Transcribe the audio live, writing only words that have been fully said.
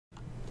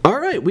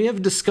Alright, we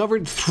have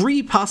discovered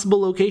 3 possible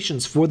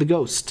locations for the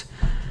ghost.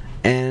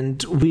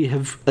 And we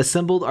have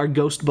assembled our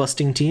ghost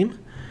busting team.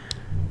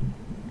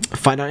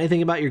 Find out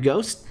anything about your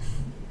ghost?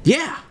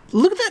 Yeah!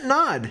 Look at that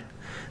nod!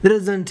 That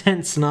is an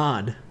intense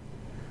nod.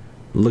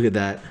 Look at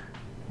that.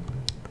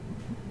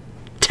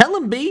 Tell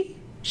him, B!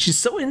 She's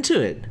so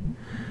into it.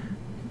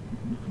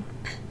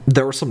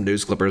 There were some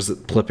news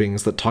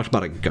clippings that talked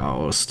about a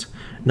ghost.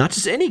 Not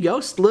just any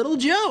ghost, Little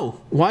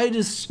Joe. Why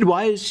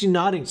is she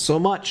nodding so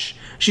much?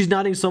 She's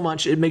nodding so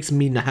much it makes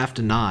me have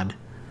to nod.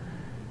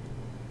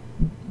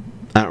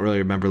 I don't really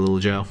remember Little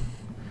Joe.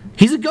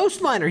 He's a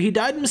ghost miner. He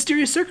died in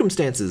mysterious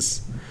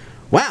circumstances.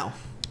 Wow.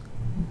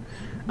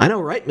 I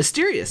know, right?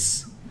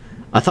 Mysterious.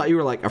 I thought you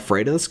were like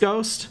afraid of this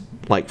ghost,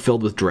 like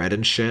filled with dread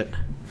and shit.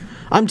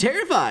 I'm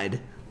terrified.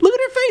 Look at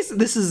her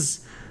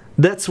face.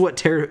 That's what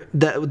terror.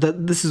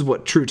 This is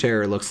what true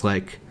terror looks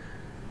like.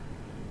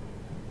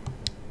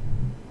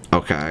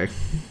 Okay.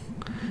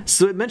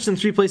 So it mentioned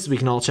 3 places we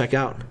can all check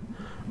out.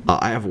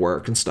 I have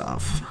work and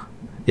stuff.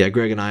 Yeah,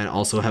 Greg and I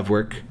also have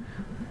work.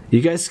 You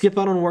guys skip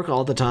out on work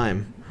all the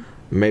time.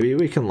 Maybe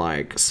we can,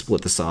 like,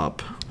 split this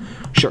up.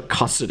 Share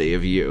custody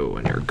of you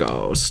and your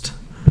ghost.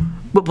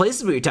 What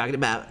places were you talking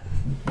about?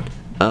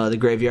 The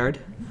graveyard.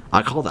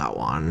 I call that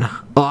one.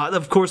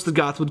 Of course the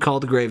goth would call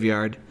the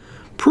graveyard.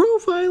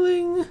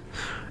 Profiling.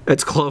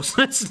 It's close.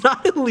 It's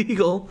not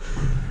illegal.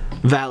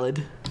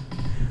 Valid.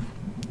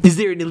 Is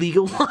there an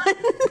illegal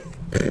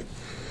one?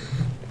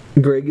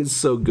 Greg is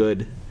so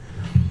good.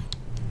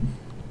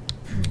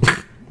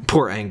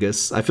 Poor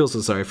Angus. I feel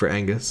so sorry for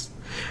Angus.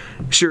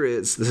 Sure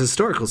is. The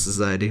Historical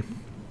Society.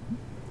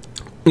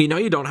 You know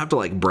you don't have to,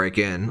 like, break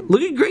in.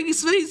 Look at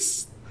Greggy's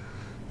face.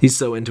 He's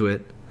so into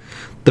it.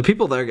 The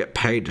people there get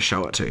paid to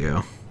show it to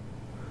you.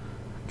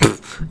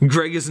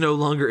 Greg is no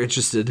longer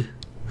interested.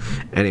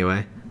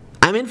 Anyway.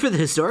 I'm in for the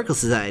Historical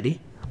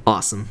Society.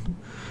 Awesome.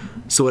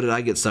 So what did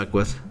I get stuck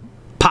with?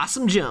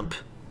 Possum Jump.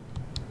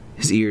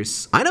 His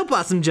ears. I know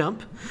Possum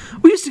Jump.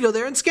 We used to go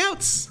there in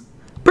Scouts.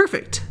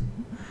 Perfect.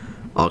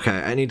 Okay,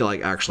 I need to,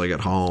 like, actually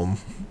get home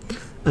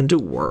and do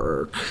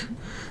work.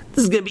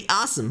 This is gonna be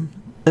awesome.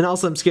 And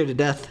also I'm scared to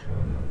death.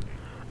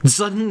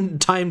 Sudden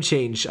time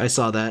change. I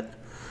saw that.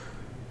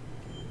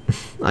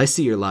 I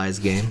see your lies,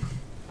 game.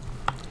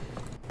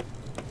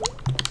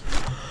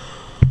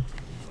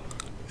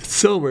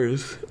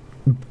 Selmer's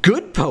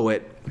good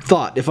poet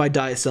thought if I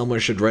die, Selmer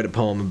should write a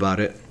poem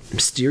about it.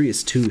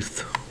 Mysterious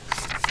tooth.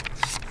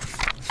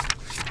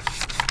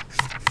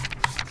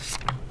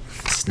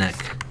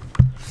 Snack.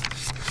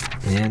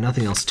 Yeah,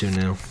 nothing else too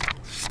new.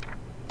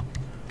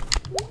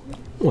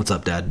 What's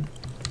up, Dad?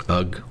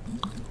 Ugh.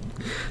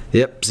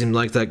 Yep, seems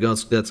like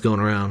that's going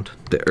around.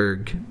 The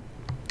erg.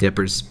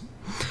 Yepers.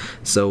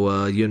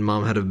 So, you and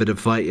Mom had a bit of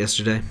a fight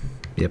yesterday?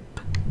 Yep.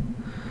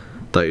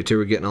 Thought you two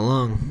were getting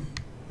along.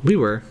 We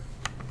were.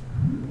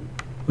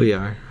 We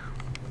are.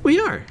 We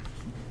are.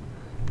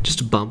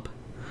 Just a bump.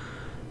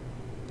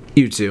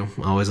 You two,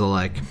 always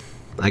alike,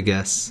 I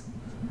guess.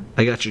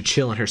 I got your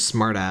chill and her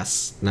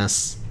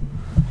smart-assness.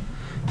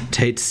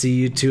 Hate to see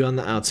you two on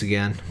the outs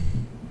again.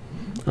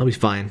 I'll be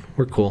fine.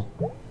 We're cool.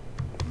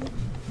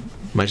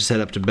 Might just head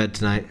up to bed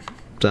tonight.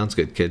 Sounds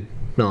good, kid.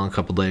 Been on a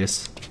couple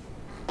days.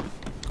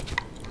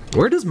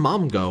 Where does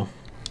Mom go?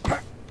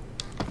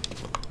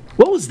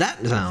 What was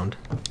that sound?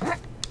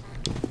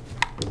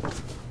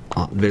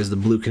 Oh, there's the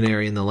blue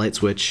canary in the light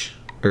switch.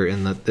 Or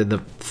in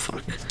the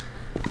fuck.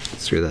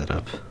 Screw that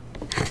up.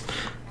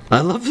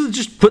 I love to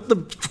just put the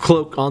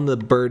cloak on the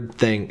bird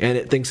thing and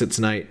it thinks it's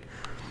night.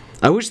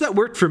 I wish that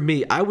worked for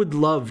me. I would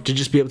love to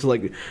just be able to,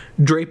 like,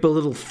 drape a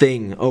little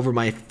thing over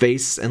my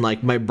face and,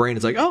 like, my brain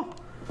is like, oh,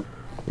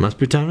 must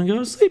be time to go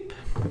to sleep.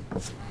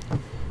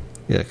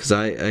 Yeah, because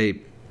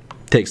it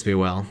takes me a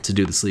while to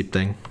do the sleep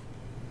thing.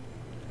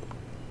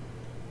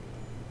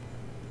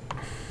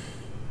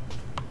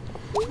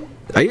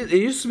 It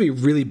used to be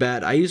really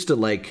bad. I used to,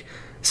 like,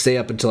 stay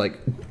up until, like,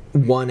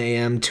 1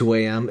 a.m., 2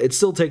 a.m. It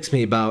still takes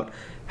me about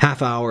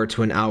half hour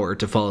to an hour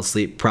to fall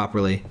asleep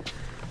properly.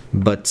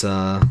 But,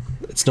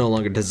 it's no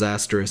longer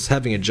disastrous.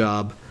 Having a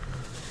job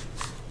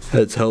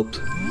has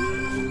helped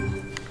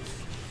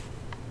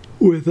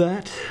with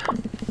that.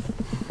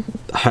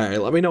 Hey,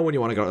 let me know when you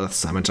want to go to the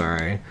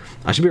cemetery.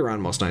 I should be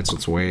around most nights, so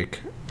it's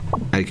awake.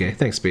 Okay,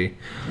 thanks, B.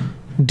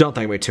 Don't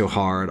thank me too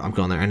hard. I'm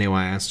going there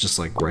anyway. It's just,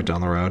 like, right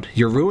down the road.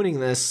 You're ruining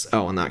this.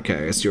 Oh, in that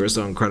case, you're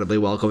so incredibly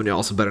welcome, and you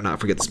also better not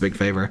forget this big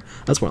favor.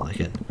 That's more like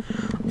it.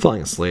 I'm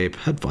falling asleep.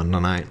 Had fun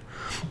tonight.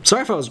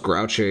 Sorry if I was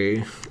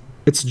grouchy.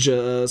 It's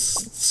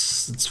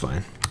just... it's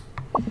fine.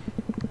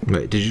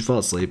 Wait, did you fall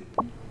asleep?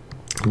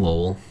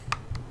 Lol.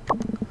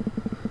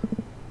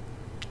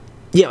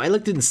 Yeah, I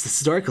looked at the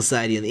Historical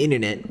Society on the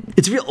internet.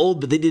 It's real old,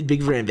 but they did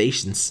big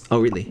renovations. Oh,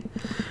 really?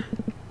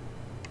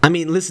 I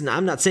mean, listen,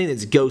 I'm not saying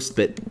it's a ghost,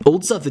 but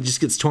old stuff that just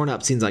gets torn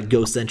up seems like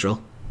Ghost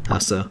Central. How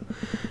so?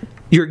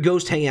 You're a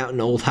ghost hanging out in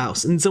an old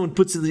house, and someone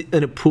puts it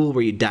in a pool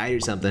where you died or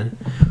something.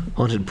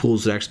 Haunted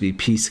pools would actually be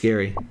pee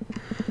scary.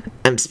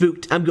 I'm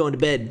spooked. I'm going to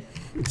bed.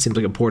 It seems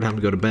like a poor time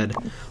to go to bed.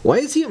 Why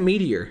is he a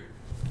meteor?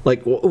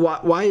 Like,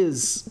 why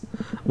is...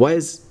 Why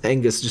is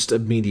Angus just a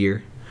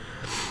meteor?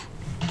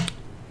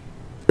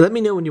 Let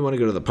me know when you want to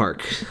go to the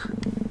park.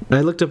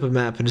 I looked up a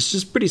map and it's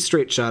just pretty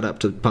straight shot up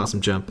to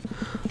Possum Jump.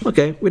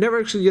 Okay, we never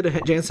actually get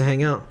a chance to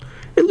hang out.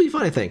 It'll be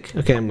fun, I think.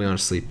 Okay, I'm going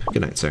to sleep.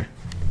 Good night, sir.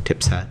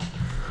 Tips hat.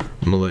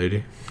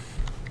 M'lady.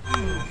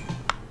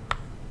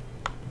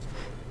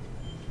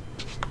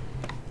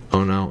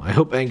 Oh no, I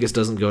hope Angus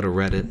doesn't go to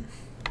Reddit.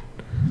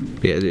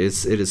 Yeah, it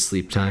is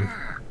sleep time.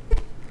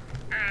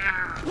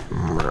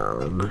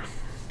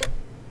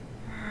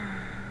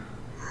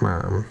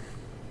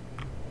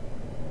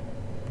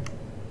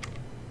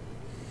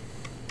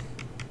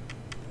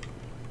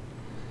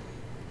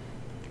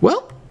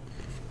 Well,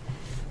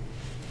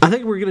 I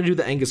think we're gonna do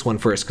the Angus one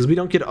first because we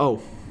don't get.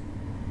 Oh,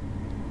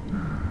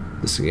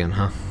 this again,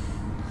 huh?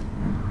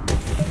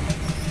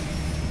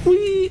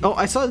 Whee! Oh,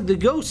 I saw the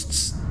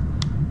ghosts.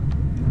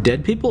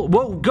 Dead people?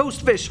 Whoa,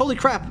 ghost fish! Holy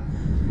crap!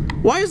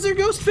 Why is there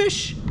ghost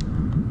fish?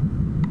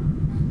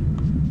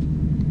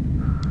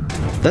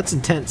 That's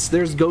intense.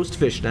 There's ghost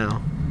fish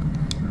now.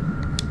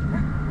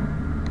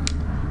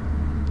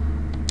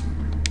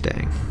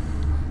 Dang.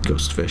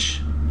 Ghost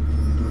fish.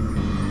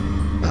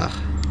 Ugh.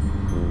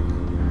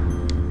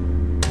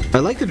 I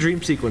like the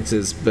dream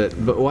sequences, but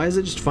why is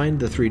it just find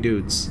the 3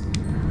 dudes?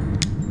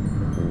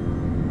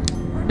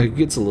 It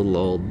gets a little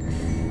old.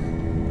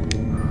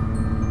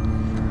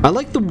 I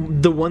like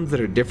the ones that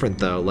are different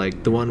though,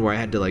 like the one where I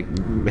had to like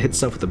hit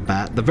stuff with a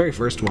bat, the very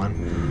first one,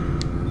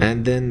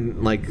 and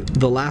then like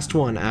the last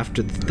one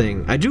after the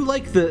thing. I do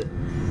like the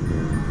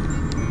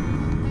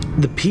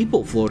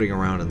people floating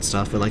around and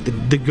stuff, and like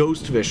the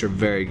ghost fish are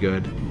very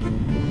good.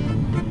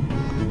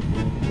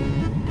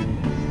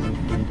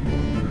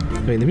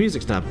 I mean, the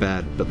music's not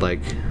bad, but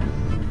like,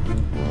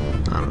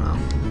 I don't know.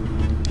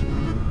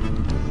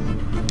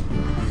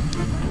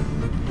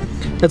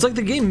 It's like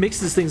the game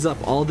mixes things up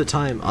all the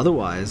time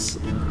otherwise.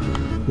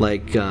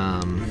 Like, you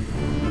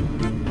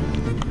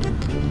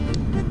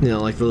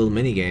know, like the little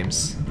mini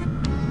games.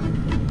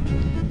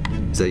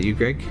 Is that you,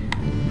 Greg?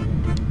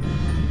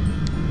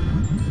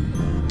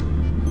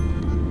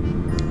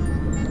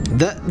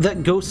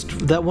 That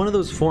ghost, that one of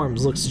those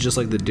forms looks just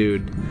like the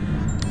dude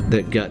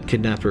that got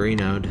kidnapped or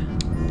Renoed.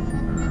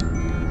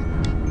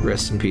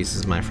 Rest in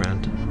pieces, my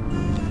friend.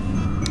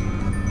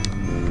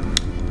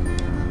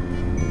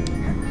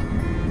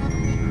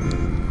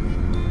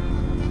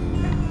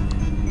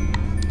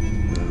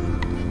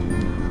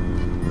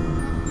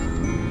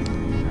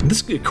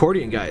 This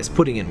accordion guy is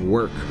putting in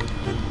work.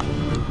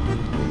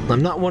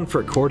 I'm not one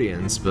for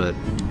accordions, but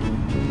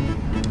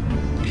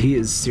he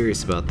is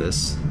serious about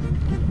this.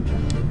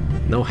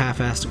 No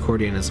half-assed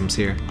accordionisms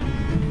here.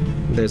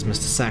 There's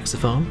Mr.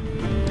 Saxophone.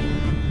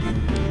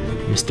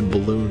 Mr.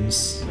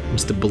 Balloons.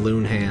 Mr.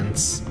 Balloon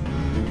Hands.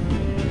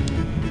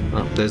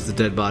 Oh, there's the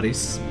dead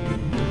bodies.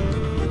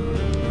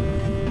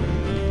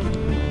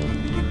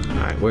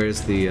 Alright,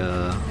 where's the,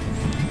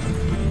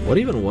 what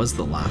even was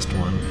the last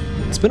one?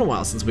 It's been a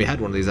while since we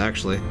had one of these,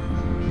 actually.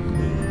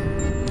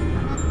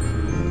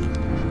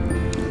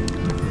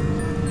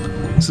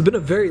 It's been a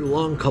very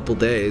long couple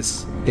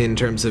days in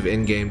terms of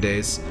in-game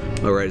days.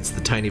 Alright, it's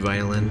the tiny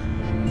violin.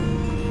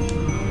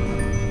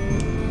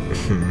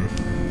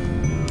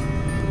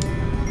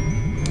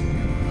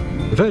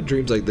 If I had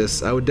dreams like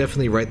this, I would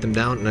definitely write them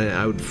down and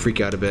I would freak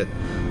out a bit.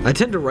 I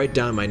tend to write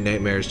down my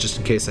nightmares just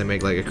in case I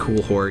make like a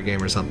cool horror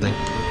game or something.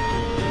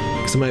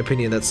 Because in my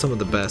opinion, that's some of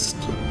the best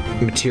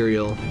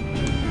material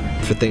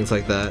for things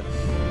like that.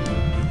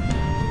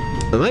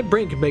 But my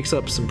brain makes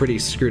up some pretty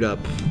screwed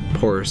up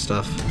horror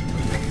stuff.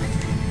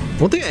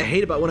 One thing I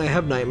hate about when I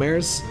have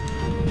nightmares,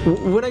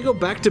 when I go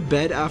back to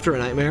bed after a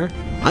nightmare,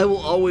 I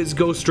will always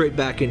go straight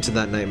back into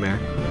that nightmare.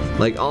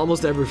 Like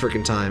almost every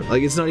freaking time.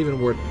 Like it's not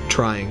even worth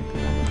trying.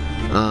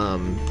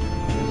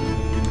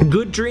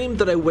 Good dream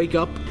that I wake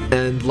up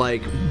and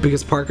like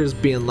because Parker's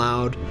being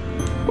loud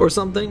or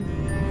something.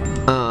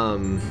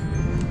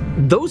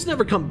 Those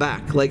never come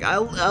back. Like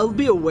I'll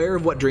be aware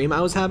of what dream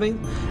I was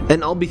having,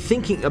 and I'll be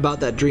thinking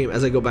about that dream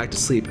as I go back to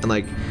sleep and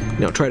like, you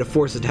know, try to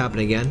force it to happen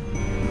again.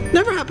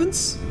 Never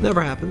happens.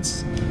 Never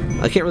happens.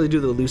 I can't really do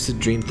the lucid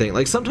dream thing.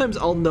 Like sometimes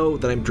I'll know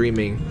that I'm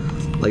dreaming,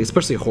 like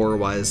especially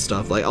horror-wise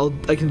stuff. Like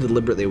I can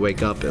deliberately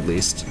wake up at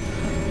least.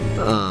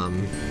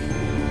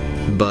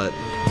 But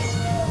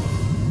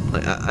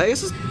I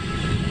guess it's...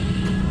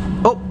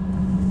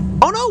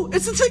 Oh no!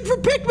 It's the thing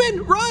from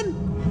Pikmin! Run!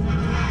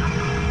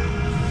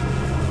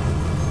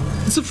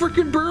 It's a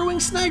freaking burrowing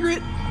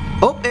snagret!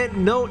 Oh,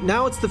 and no,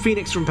 now it's the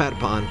phoenix from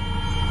Patapon.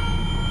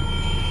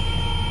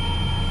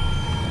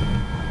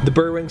 The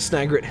burrowing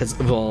snagret has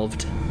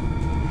evolved.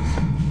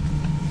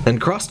 And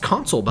crossed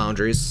console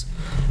boundaries.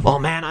 Oh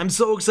man, I'm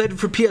so excited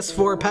for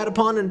PS4,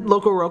 Patapon, and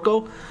Loco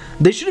Roco.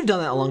 They should have done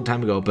that a long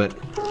time ago, but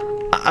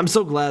I'm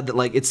so glad that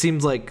like it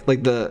seems like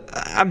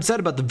I'm sad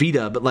about the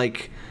Vita, but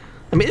like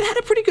I mean it had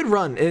a pretty good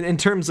run in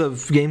terms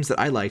of games that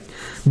I liked.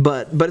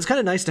 But it's kind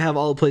of nice to have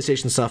all the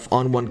PlayStation stuff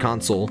on one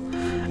console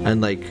and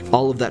like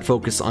all of that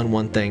focus on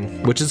one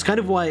thing, which is kind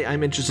of why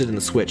I'm interested in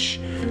the Switch,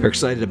 or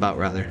excited about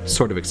rather,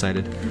 sort of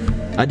excited.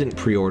 I didn't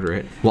pre-order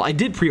it. Well, I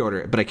did pre-order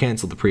it, but I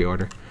canceled the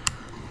pre-order.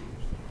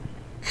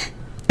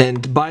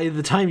 And by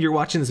the time you're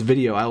watching this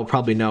video, I will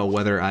probably know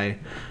whether I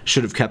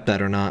should have kept that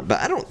or not.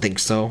 But I don't think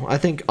so. I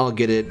think I'll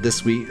get it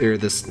this week, or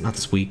not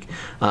this week,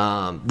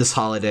 this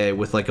holiday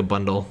with like a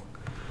bundle.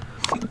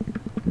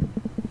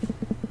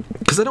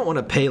 Because I don't want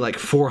to pay like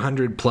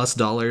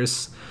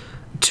 $400+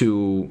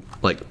 to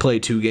like play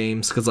 2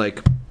 games. Because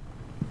like,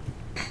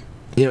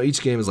 you know,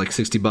 each game is like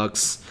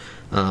 $60.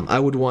 I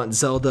would want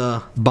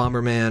Zelda,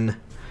 Bomberman.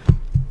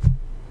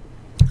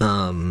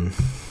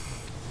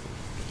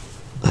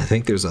 I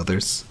think there's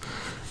others.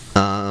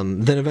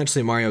 Then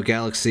eventually Mario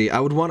Galaxy. I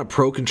would want a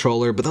Pro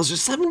controller, but those are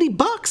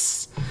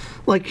 $70.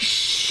 Like,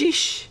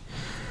 sheesh.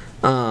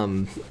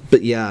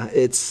 But yeah,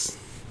 it's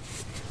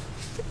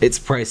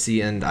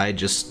pricey, and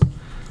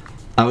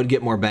I would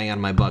get more bang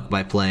on my buck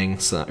by playing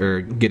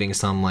or getting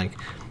some like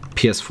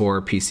PS4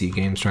 or PC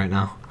games right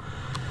now.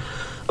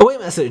 Away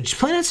message.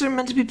 Planets are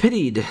meant to be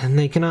pitied, and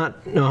they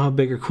cannot know how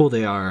big or cool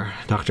they are.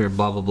 Dr.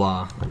 Blah blah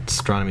blah.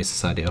 Astronomy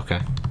Society.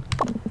 Okay.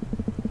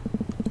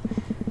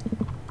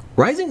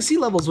 Rising sea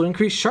levels would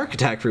increase shark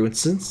attack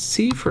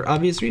frequency for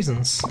obvious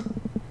reasons.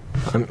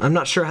 I'm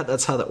not sure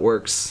that's how that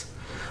works.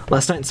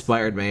 Last night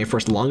inspired me. For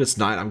the longest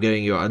night, I'm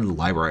getting you a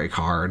library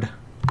card.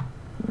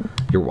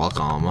 You're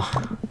welcome.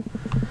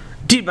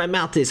 Dude, my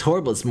mouth tastes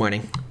horrible this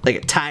morning. Like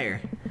a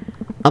tire.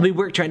 I'll be at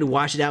work trying to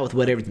wash it out with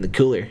whatever's in the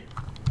cooler.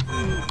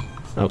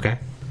 Okay.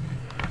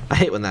 I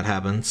hate when that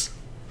happens.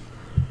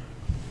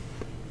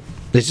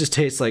 It just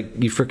tastes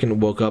like you freaking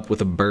woke up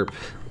with a burp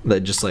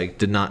that just like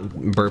did not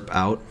burp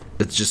out.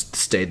 It just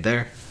stayed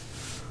there.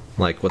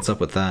 Like, what's up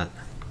with that?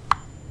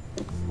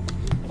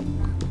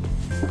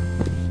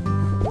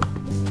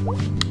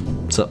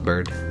 What's up,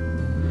 bird?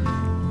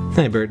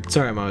 Hey, bird.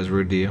 Sorry I'm always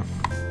rude to you.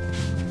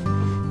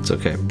 It's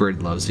okay.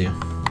 Bird loves you.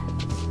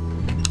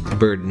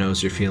 Bird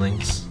knows your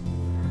feelings.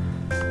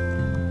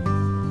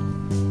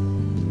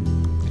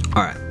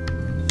 Alright.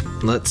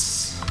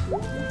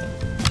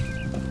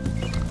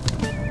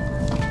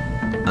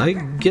 I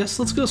guess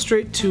let's go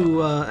straight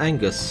to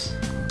Angus.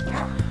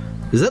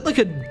 Is that like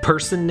a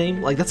person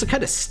name? Like, that's a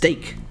kind of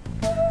steak.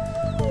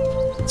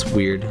 It's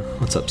weird.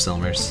 What's up,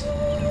 Selmers?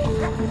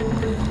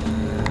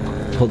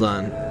 Hold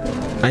on.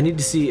 I need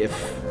to see if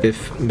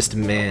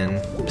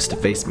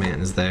Mr. Face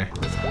Man is there.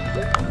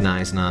 Nah,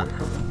 he's not.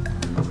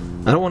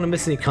 I don't want to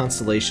miss any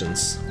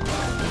constellations.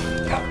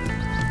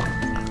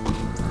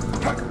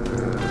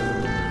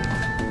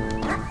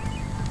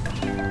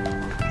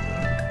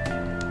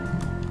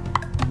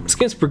 This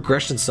game's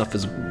progression stuff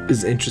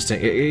is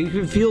interesting.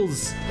 It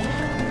feels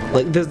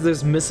like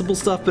there's missable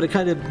stuff, but it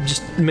kind of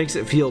just makes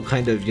it feel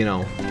kind of, you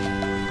know,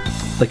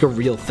 like a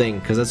real thing,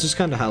 because that's just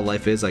kind of how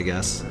life is, I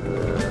guess.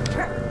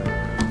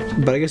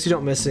 But I guess you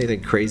don't miss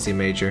anything crazy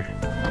major.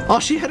 Oh,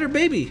 she had her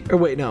baby! Or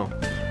wait, no.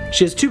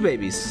 She has 2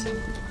 babies.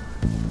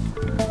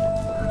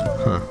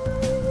 Huh.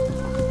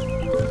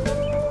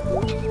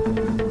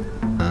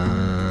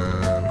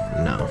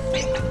 No.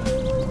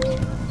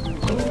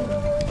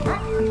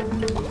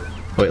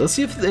 Wait, let's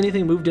see if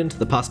anything moved into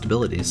the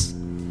possibilities.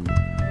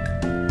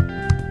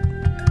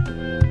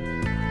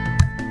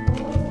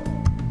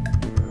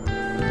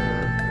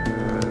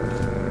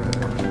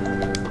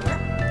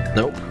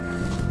 Nope.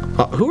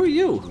 Who are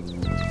you?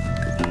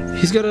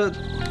 He's got a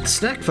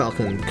Snack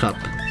Falcon cup.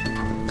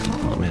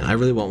 Oh man, I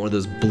really want one of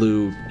those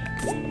blue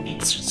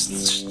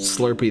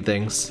slurpy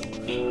things.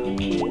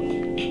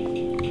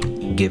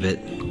 Give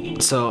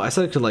it. So I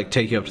said I could like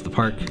take you up to the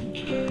park.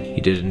 You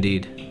did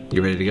indeed.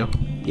 You ready to go?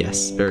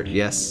 Yes.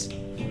 Yes.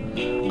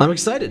 I'm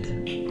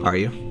excited. Are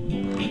you?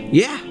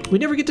 Yeah, we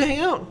never get to hang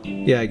out.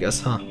 Yeah, I guess,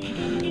 huh?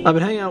 I've been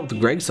hanging out with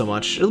Greg so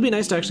much. It'll be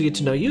nice to actually get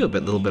to know you a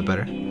little bit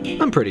better.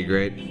 I'm pretty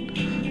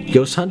great.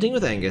 Ghost hunting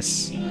with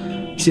Angus.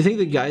 So you think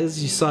the guy you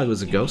saw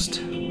was a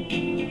ghost?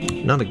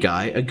 Not a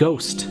guy, a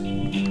ghost.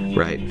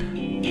 Right.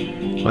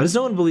 Why does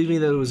no one believe me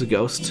that it was a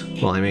ghost?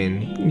 Well, I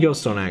mean,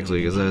 ghosts don't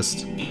actually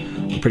exist.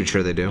 I'm pretty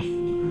sure they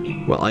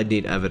do. Well, I'd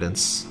need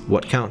evidence.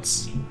 What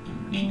counts?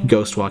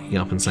 Ghost walking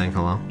up and saying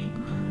hello.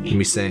 And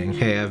me saying,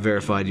 hey, I've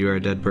verified you are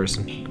a dead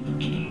person.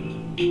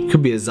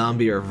 Could be a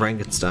zombie or a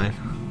Frankenstein.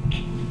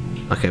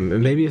 Okay,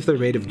 maybe if they're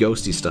made of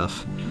ghosty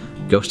stuff.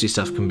 Ghosty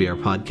Stuff can be our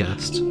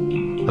podcast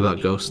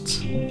about ghosts.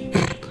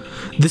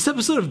 This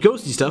episode of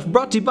Ghosty Stuff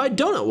brought to you by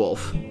Donut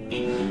Wolf.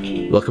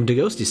 Welcome to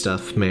Ghosty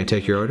Stuff. May I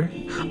take your order?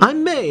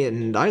 I'm May,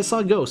 and I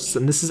saw ghosts,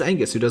 and this is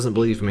Angus, who doesn't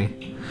believe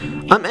me.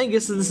 I'm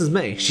Angus, and this is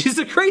May. She's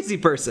a crazy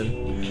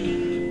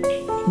person.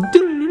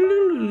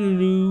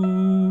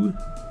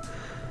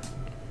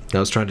 I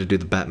was trying to do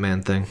the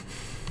Batman thing.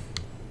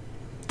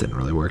 Didn't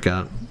really work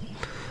out.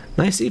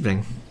 Nice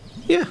evening.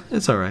 Yeah,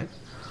 it's alright.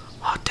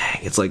 Oh dang,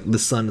 it's like the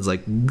sun is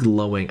like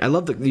glowing. I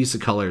love the use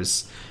of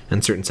colors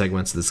in certain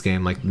segments of this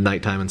game, like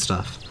nighttime and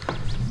stuff.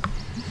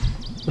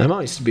 My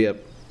mom used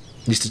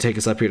to take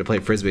us up here to play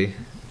frisbee.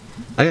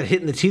 I got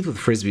hit in the teeth with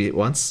frisbee at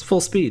once, full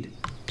speed.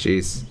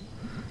 Jeez.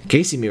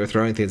 Casey and me were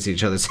throwing things at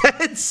each other's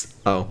heads.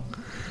 Oh.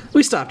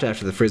 We stopped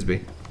after the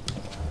frisbee.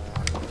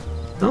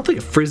 I don't think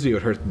a frisbee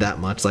would hurt that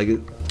much. Like,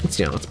 It's,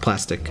 you know, it's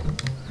plastic.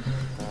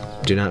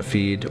 Do not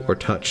feed or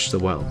touch the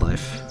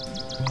wildlife.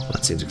 Well,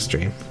 that seems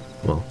extreme.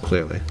 Well,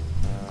 clearly.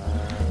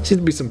 Seems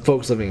to be some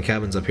folks living in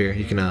cabins up here.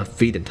 You can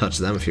feed and touch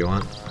them if you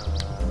want.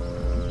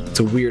 It's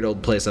a weird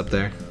old place up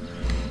there.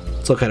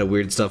 It's all kind of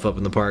weird stuff up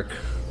in the park.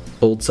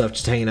 Old stuff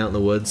just hanging out in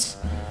the woods.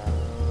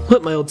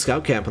 Put my old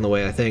scout camp in the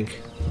way, I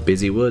think.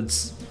 Busy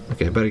woods.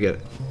 Okay, I better get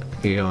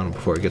going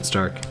before it gets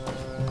dark.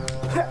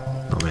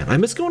 Oh man, I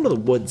miss going to the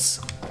woods.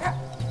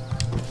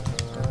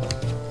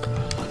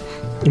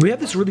 We have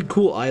this really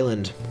cool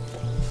island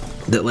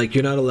that, like,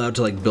 you're not allowed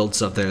to, like, build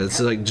stuff there. This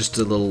is, like, just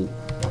a little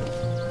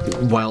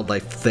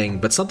wildlife thing.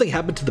 But something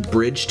happened to the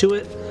bridge to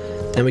it,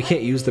 and we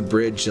can't use the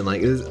bridge, and,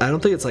 like, I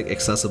don't think it's, like,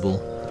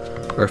 accessible.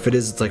 Or if it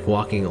is, it's, like,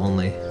 walking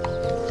only.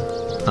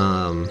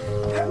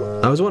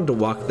 I always wanted to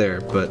walk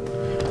there, but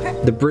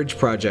the bridge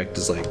project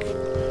is, like,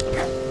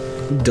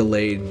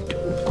 delayed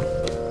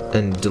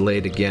and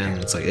delayed again.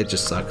 It's like, it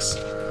just sucks.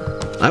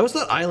 I always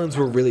thought islands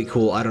were really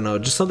cool. I don't know,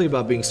 just something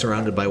about being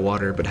surrounded by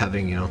water but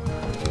having, you know,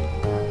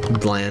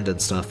 land and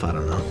stuff. I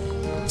don't know.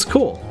 It's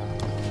cool.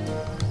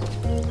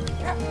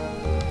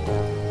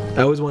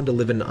 I always wanted to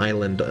live in an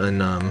island,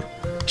 and I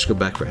should go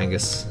back for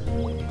Angus.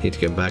 Need to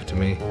get back to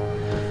me.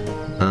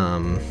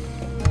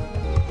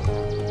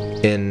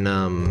 In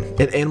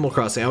Animal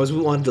Crossing, I always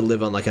wanted to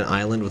live on, like, an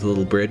island with a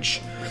little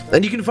bridge.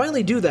 And you can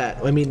finally do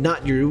that. I mean,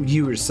 not you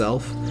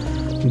yourself,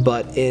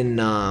 but in,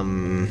 I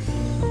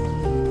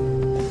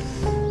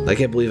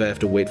can't believe I have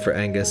to wait for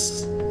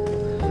Angus.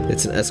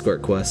 It's an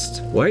escort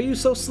quest. Why are you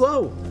so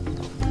slow?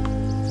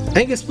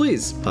 Angus,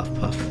 please. Puff,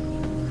 puff.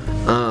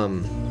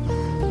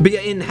 But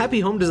yeah, in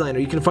Happy Home Designer,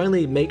 you can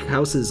finally make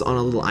houses on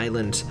a little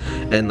island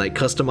and, like,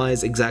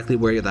 customize exactly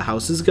where the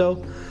houses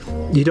go.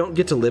 You don't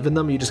get to live in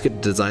them, you just get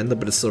to design them,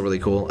 but it's still really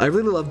cool. I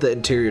really love the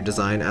interior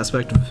design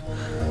aspect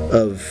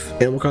of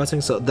Animal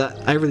Crossing, so that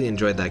I really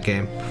enjoyed that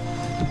game.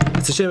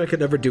 It's a shame I could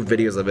never do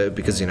videos of it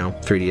because, you know,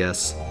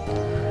 3DS.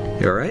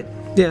 You alright?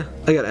 Yeah,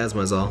 I got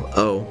asthma is all.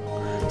 Oh.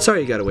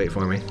 Sorry you gotta wait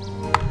for me. Do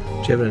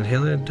you have an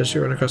inhaler? Does she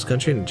run across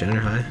country in junior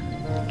high?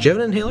 Do you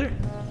have an inhaler?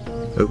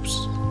 Oops.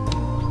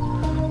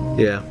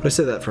 Yeah, but I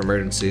say that for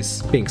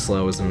emergencies. Being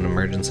slow isn't an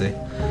emergency.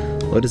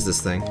 What is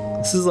this thing?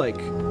 This is like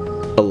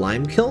a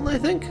lime kiln, I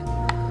think?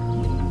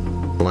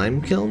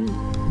 Lime kiln?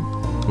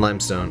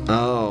 Limestone.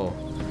 Oh.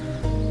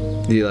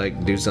 You,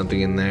 like, do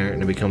something in there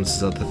and it becomes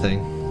this other thing.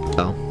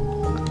 Oh.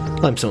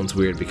 Limestone's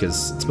weird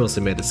because it's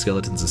mostly made of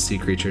skeletons of sea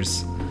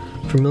creatures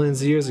from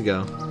millions of years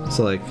ago.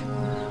 So, like,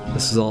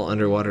 this is all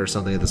underwater or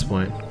something at this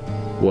point.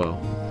 Whoa.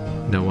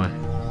 No way.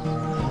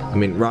 I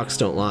mean, rocks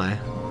don't lie.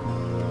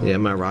 Yeah,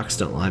 my rocks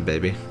don't lie,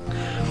 baby.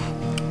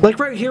 Like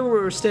right here where we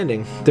were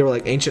standing, they were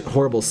like ancient,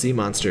 horrible sea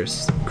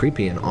monsters.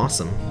 Creepy and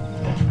awesome.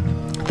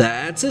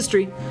 That's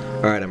history.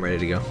 Alright, I'm ready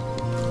to go.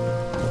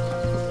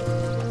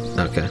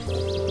 Okay.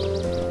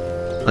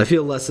 I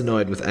feel less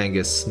annoyed with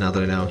Angus now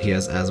that I know he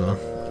has asthma.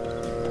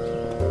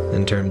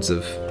 In terms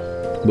of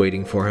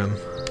waiting for him.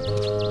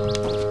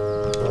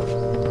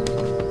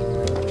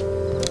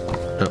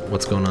 Oh,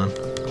 what's going on?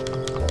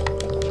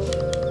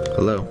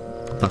 Hello.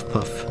 Puff,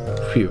 puff.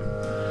 Phew.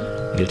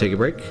 You need to take a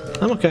break?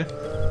 I'm okay.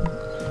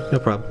 No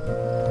problem.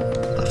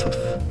 Puff, puff.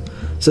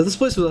 So this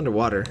place was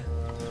underwater.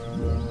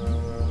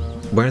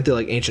 Why aren't there,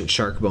 like, ancient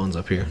shark bones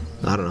up here?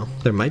 I don't know.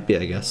 There might be,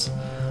 I guess.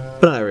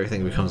 But not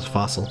everything becomes a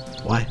fossil.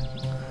 Why?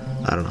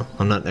 I don't know.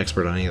 I'm not an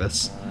expert on any of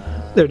this.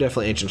 There are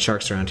definitely ancient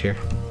sharks around here.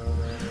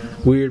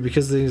 Weird,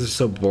 because things are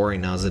so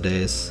boring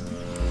nowadays.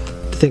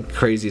 I think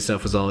crazy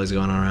stuff was always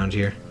going on around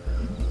here.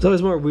 There's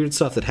always more weird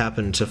stuff that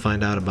happened to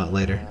find out about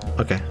later.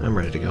 Okay, I'm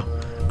ready to go.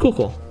 Cool,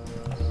 cool.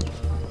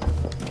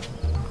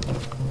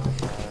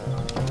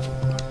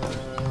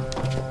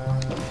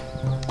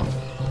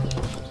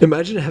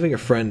 Imagine having a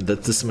friend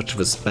that's this much of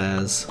a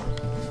spaz.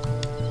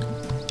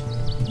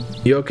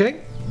 You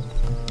okay?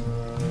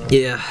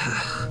 Yeah,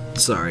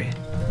 sorry.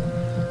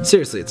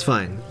 Seriously, it's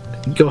fine.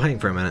 Go hang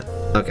for a minute.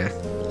 Okay.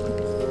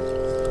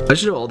 I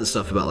should know all this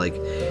stuff about, like,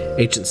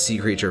 ancient sea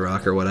creature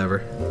rock or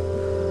whatever.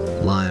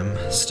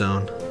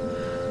 Limestone.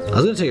 I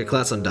was gonna take a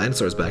class on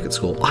dinosaurs back at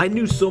school. I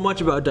knew so much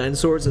about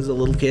dinosaurs as a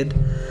little kid.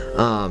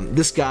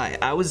 This guy,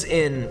 I was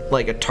in,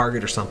 like, a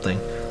Target or something,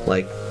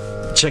 like,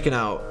 checking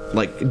out,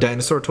 like,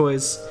 dinosaur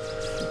toys,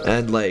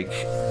 and, like,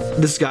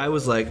 this guy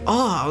was like,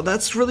 oh,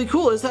 that's really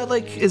cool. Is that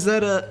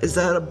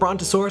a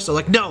brontosaurus? I'm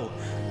like, no,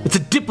 it's a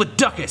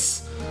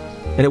diplodocus.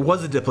 And it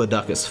was a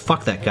diplodocus.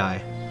 Fuck that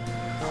guy.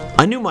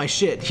 I knew my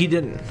shit. He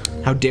didn't.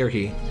 How dare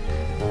he?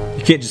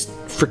 You can't just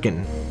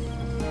frickin'.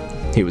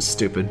 He was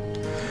stupid.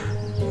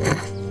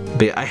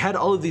 But yeah, I had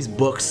all of these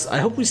books. I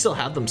hope we still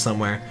have them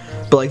somewhere.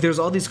 But, like, there's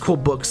all these cool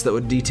books that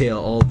would detail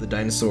all of the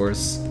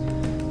dinosaurs.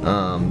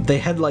 They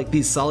had, like,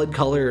 these solid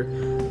color,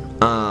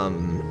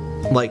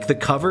 like, the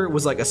cover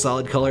was, like, a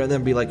solid color, and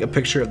then be, like, a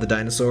picture of the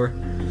dinosaur.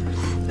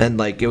 And,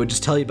 like, it would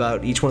just tell you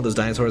about each one of those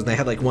dinosaurs, and they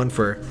had, like, one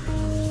for,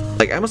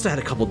 like, I must have had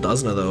a couple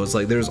dozen of those.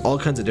 Like, there's all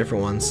kinds of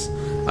different ones.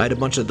 I had a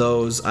bunch of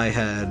those. I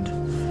had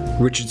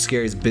Richard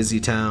Scarry's Busy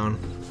Town.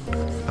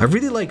 I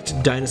really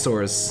liked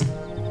dinosaurs,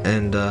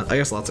 and I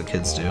guess lots of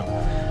kids do.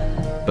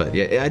 But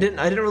yeah, I didn't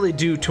really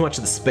do too much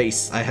of the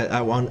space.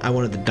 I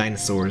wanted the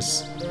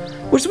dinosaurs,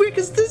 which is weird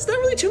because there's not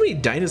really too many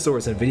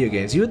dinosaurs in video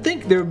games. You would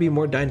think there would be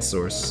more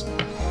dinosaurs.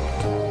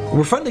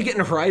 We're finally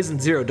getting Horizon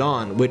Zero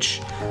Dawn,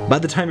 which by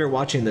the time you're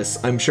watching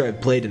this, I'm sure I've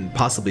played and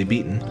possibly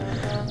beaten.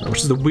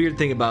 Which is the weird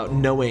thing about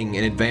knowing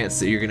in advance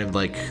that you're gonna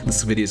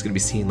this video is gonna be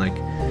seen like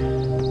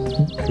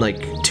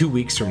 2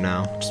 weeks from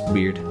now. Just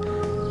weird.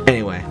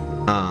 Anyway,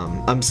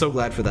 I'm so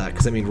glad for that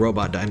because I mean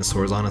robot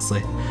dinosaurs,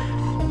 honestly.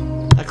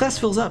 That class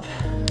fills up,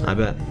 I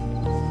bet.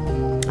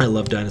 I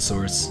love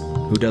dinosaurs.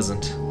 Who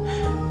doesn't?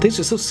 Things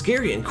were so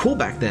scary and cool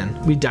back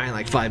then. We'd die in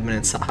like 5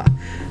 minutes.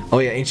 Oh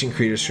yeah, ancient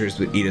creatures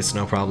would eat us,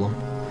 no problem.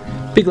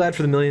 Be glad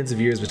for the millions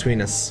of years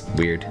between us.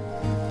 Weird.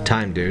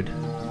 Time, dude.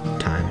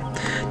 Time.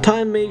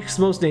 Time makes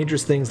most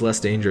dangerous things less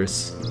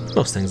dangerous.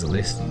 Most things, at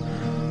least.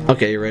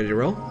 Okay, you ready to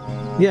roll?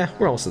 Yeah,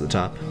 we're almost at the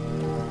top.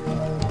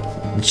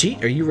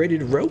 Cheat, are you ready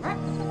to roll?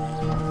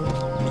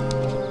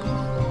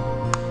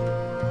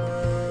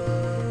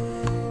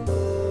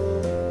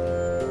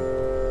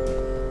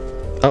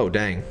 Oh,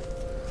 dang.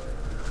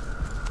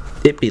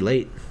 It be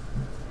late.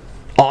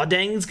 Aw,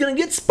 dang, it's gonna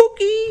get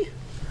spooky!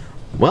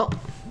 Well,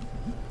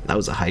 that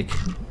was a hike.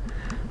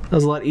 That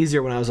was a lot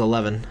easier when I was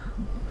 11.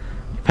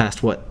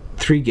 Passed, what,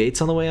 3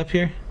 gates on the way up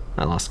here?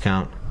 I lost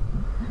count.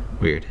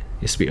 Weird.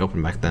 Used to be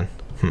open back then.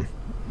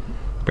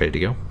 Ready to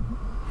go?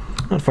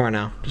 Not far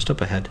now, just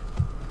up ahead.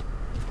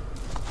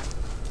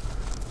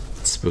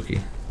 It's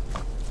spooky.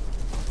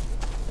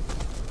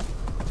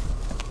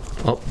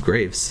 Oh,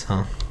 graves,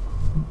 huh?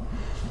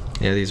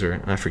 Yeah, these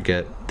were, I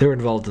forget. They were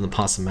involved in the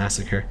Possum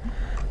Massacre.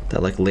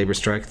 That, like, labor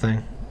strike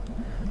thing.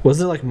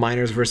 Wasn't it like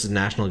miners versus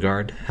National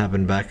Guard?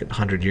 Happened back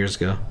 100 years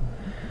ago.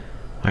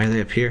 Why are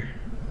they up here?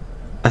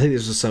 I think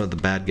these were some of the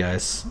bad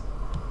guys.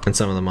 And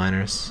some of the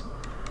miners.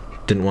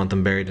 Didn't want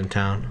them buried in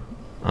town.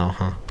 Oh,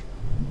 huh.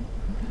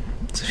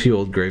 There's a few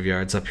old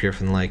graveyards up here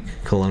from, like,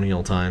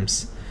 colonial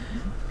times.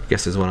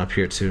 Guess there's one up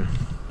here, too.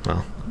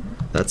 Well,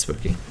 that's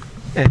spooky.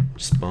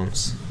 Just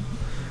bones.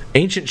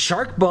 Ancient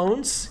shark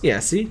bones! Yeah,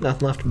 see?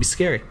 Nothing left to be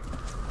scary.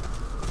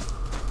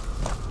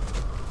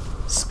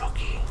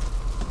 Spooky.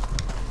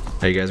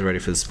 Are you guys ready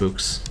for the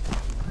spooks?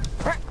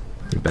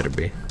 You better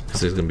be,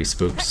 because there's gonna be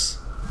spooks.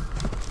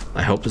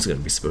 I hope there's gonna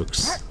be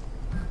spooks.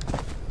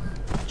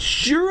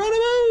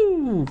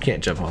 Geronimo!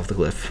 Can't jump off the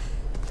cliff.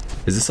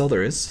 Is this all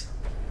there is?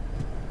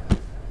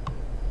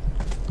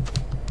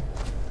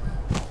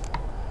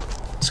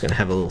 Just gonna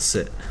have a little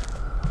sit.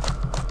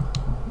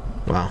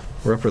 Wow,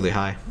 we're up really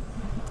high.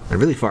 And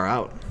really far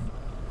out.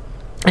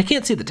 I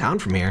can't see the town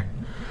from here.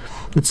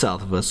 It's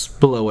south of us,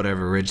 below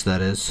whatever ridge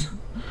that is.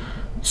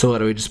 So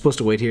what, are we just supposed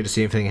to wait here to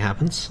see if anything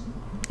happens?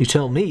 You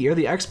tell me, you're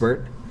the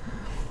expert.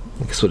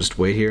 I guess we'll just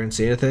wait here and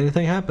see if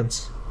anything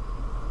happens.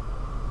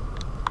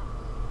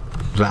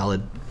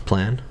 Valid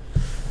plan.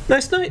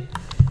 Nice night.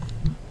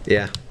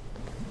 Yeah.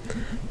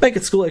 Back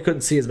at school I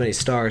couldn't see as many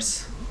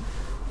stars.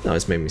 That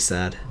always made me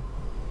sad.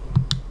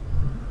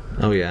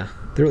 Oh yeah,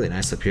 they're really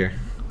nice up here.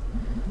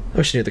 I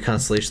wish I knew the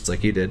constellations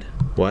like you did.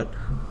 What?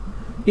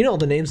 You know all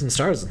the names and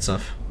stars and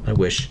stuff. I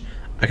wish.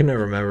 I can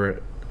never remember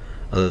it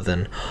other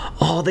than...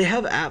 Oh, they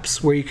have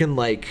apps where you can,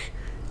 like...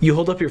 You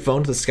hold up your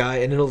phone to the sky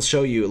and it'll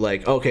show you,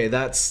 like, okay,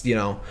 that's, you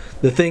know...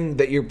 The thing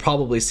that you're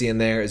probably seeing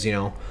there is, you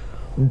know...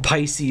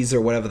 Pisces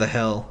or whatever the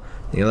hell.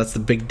 You know, that's the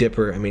Big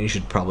Dipper. I mean, you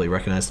should probably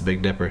recognize the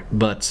Big Dipper.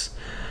 But,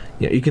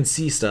 you know, you can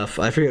see stuff.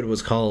 I forget what it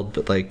was called,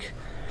 but, like...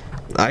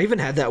 I even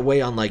had that way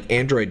on like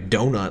Android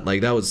Donut.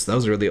 Like that was a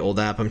really old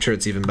app. I'm sure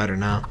it's even better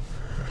now.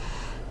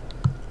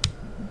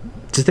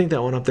 Do you think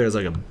that one up there is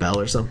like a bell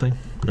or something?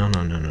 No.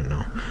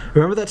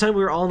 Remember that time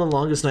we were all on the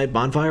longest night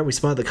bonfire? We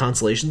spotted the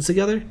constellations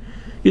together.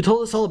 You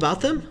told us all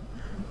about them.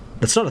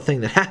 That's not a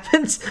thing that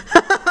happens.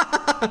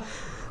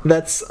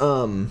 That's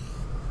one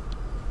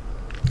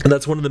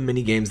of the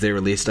mini games they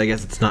released. I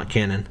guess it's not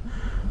canon.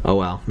 Oh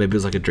wow, maybe it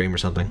was like a dream or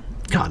something.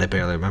 God, I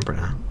barely remember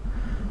now.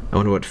 I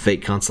wonder what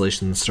fake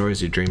constellations and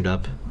stories you dreamed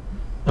up.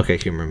 Okay,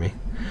 humor me.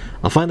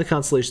 I'll find the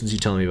constellations, you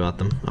tell me about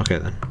them. Okay,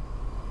 then.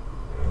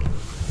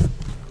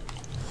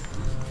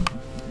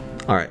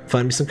 Alright,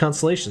 find me some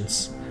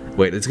constellations.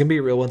 Wait, it's gonna be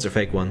real ones or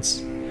fake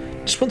ones?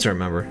 Just ones I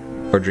remember.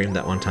 Or dreamed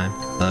that one time.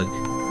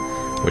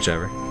 Ugh.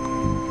 Whichever.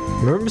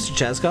 Remember Mr.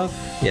 Chaskov?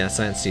 Yeah,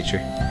 science teacher.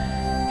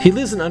 He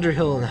lives in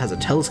Underhill and has a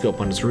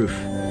telescope on his roof.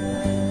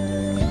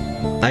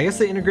 I guess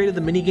they integrated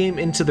the minigame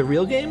into the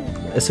real game?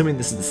 Assuming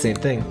this is the same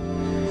thing.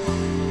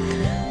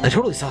 I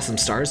totally saw some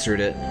stars through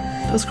it.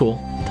 That's cool.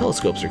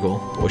 Telescopes are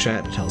cool. I wish I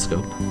had a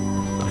telescope.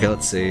 Okay,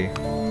 let's see.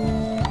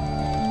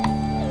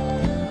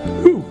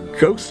 Ooh,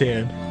 ghost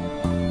hand.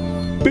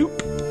 Boop.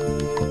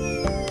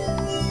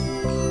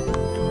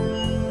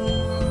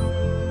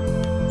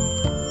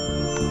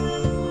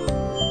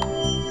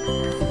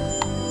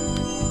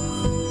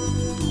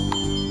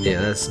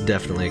 Yeah, that's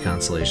definitely a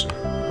constellation.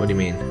 What do you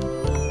mean?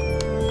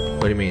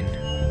 What do you mean?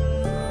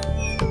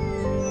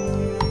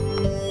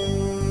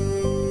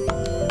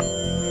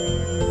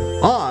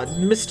 Ah,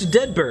 Mr.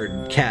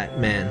 Deadbird Cat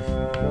Man.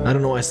 I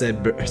don't know why I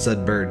said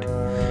bird.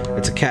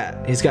 It's a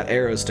cat. He's got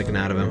arrows sticking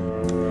out of him.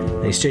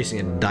 And he's chasing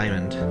a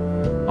diamond.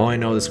 Oh, I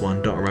know this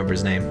one. Don't remember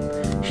his name.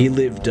 He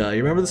lived, you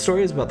remember the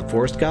stories about the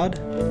forest god?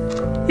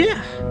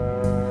 Yeah.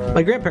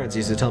 My grandparents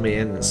used to tell me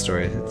in this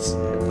story.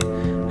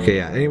 Okay,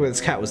 yeah. Anyway,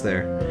 this cat was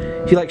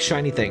there. He liked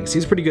shiny things. He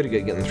was pretty good at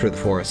getting through the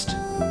forest.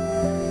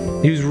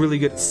 He was really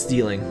good at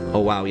stealing.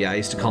 Oh, wow, yeah. I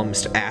used to call him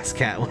Mr. Ass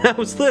Cat when I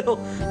was little.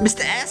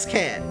 Mr. Ass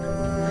Cat!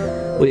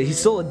 Wait, he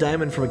stole a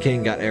diamond from a king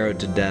and got arrowed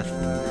to death.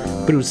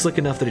 But he was slick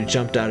enough that he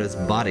jumped out of his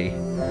body.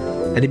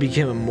 And he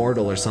became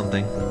immortal or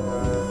something.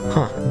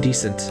 Huh,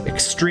 decent.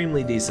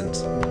 Extremely decent.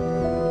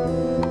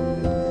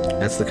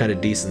 That's the kind of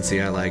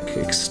decency I like.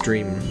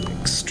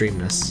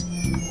 Extremeness.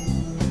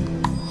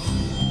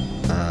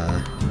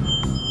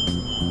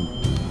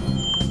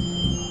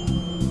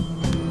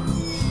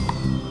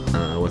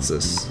 What's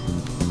this?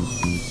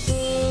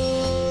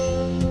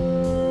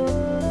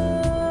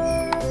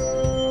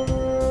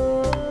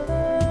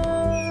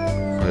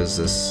 What is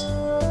this?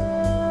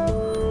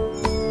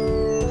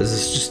 Is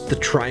this just the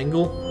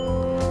triangle?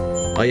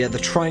 Oh yeah, the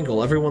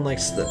triangle. Everyone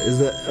likes the... Is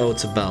that... Oh,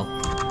 it's a bell.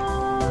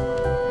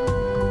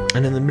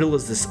 And in the middle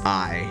is this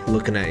eye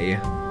looking at you.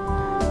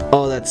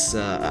 Oh, that's...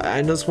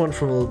 I know this one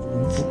from a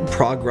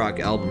prog rock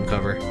album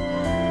cover.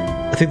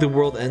 I think the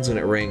world ends when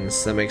it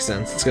rings. That makes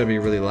sense. It's gotta be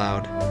really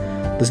loud.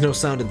 There's no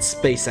sound in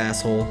space,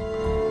 asshole.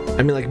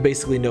 I mean, like,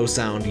 basically no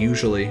sound,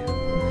 usually.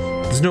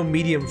 There's no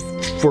medium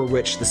for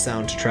which the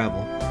sound to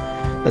travel.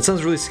 That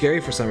sounds really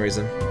scary for some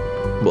reason.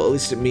 Well, at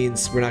least it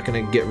means we're not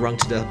gonna get rung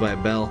to death by a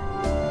bell.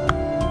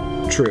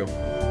 True.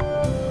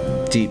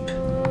 Deep.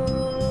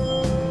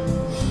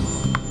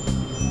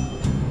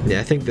 Yeah,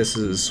 I think this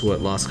is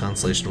what Lost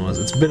Constellation was.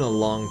 It's been a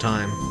long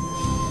time.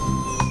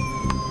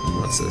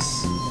 What's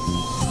this?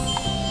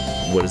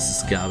 What is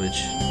this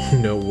garbage?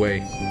 No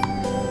way.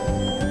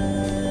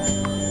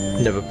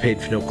 Never paid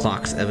for no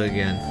clocks ever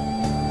again.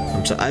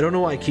 I'm sorry. I don't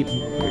know why I keep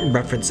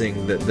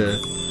referencing the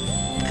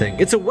thing.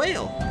 It's a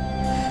whale!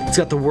 It's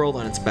got the world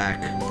on its back.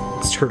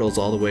 Its turtles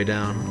all the way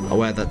down. Oh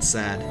wow, that's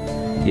sad.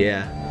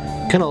 Yeah.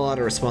 Kinda a lot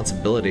of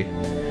responsibility.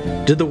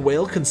 Did the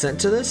whale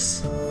consent to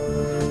this? I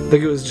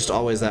think it was just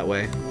always that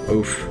way.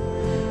 Oof.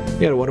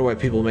 You gotta wonder why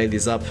people made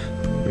these up.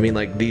 I mean,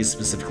 like, these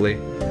specifically.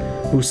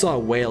 Who saw a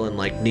whale and,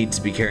 like, need to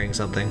be carrying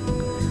something?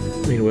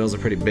 I mean, whales are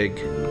pretty big.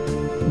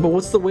 But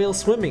what's the whale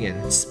swimming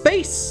in?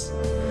 Space!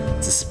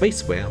 It's a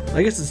space whale.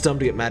 I guess it's dumb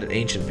to get mad at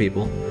ancient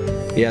people.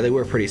 Yeah, they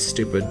were pretty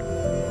stupid.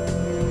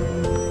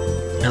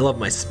 I love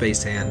my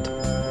space hand.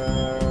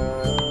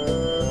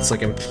 It's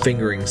like I'm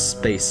fingering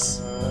space.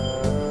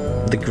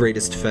 The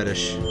greatest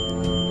fetish.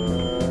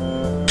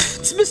 Pfft,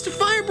 it's Mr.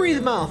 Fire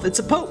Breathe Mouth! It's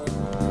a Pope!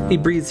 He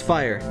breathes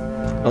fire.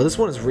 Oh, this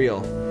one is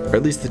real. Or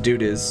at least the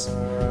dude is.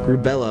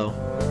 Rubello.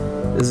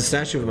 There's a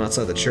statue of him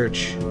outside the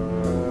church.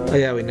 Oh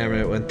yeah, we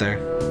never went there.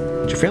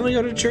 Did your family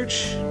go to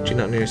church? Do you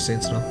not know your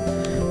saints and all?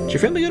 Did your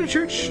family go to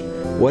church?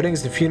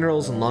 Weddings and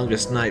funerals and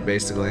longest night,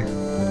 basically.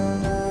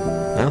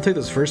 I don't think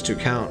those first two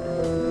count.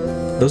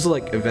 Those are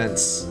like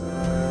events.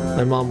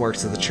 My mom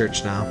works at the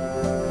church now.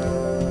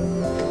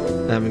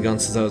 I haven't gone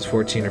since I was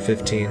 14 or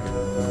 15.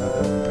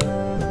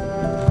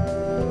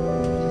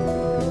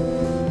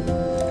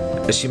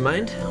 Does she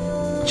mind?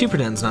 She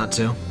pretends not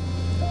to.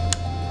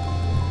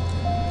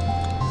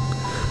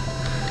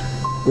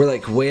 We're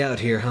like way out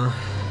here, huh?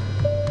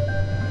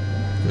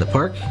 In the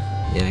park?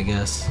 Yeah, I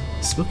guess.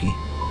 Spooky.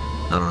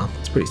 I don't know.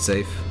 It's pretty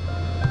safe.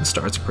 The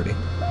stars are pretty.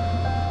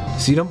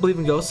 So you don't believe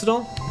in ghosts at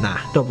all? Nah,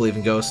 don't believe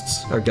in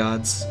ghosts or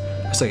gods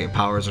or psychic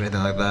powers or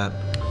anything like that.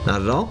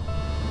 Not at all?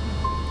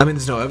 I mean,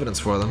 there's no evidence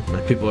for them.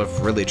 People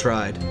have really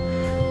tried.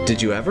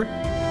 Did you ever?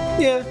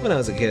 Yeah, when I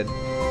was a kid.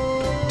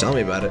 Tell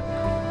me about it.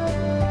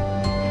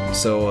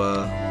 So,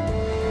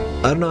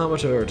 I don't know how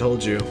much I've ever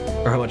told you,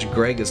 or how much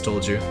Greg has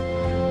told you,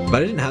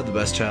 but I didn't have the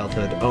best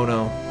childhood. Oh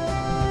no.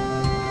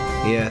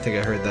 Yeah, I think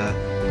I heard that.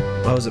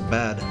 Why was it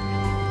bad?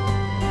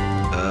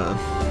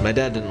 My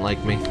dad didn't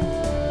like me.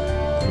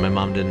 And my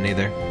mom didn't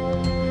either.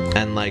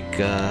 And like,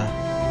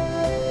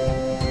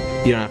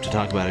 you don't have to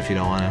talk about it if you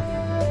don't want to.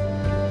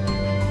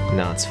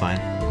 No, it's fine.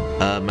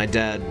 My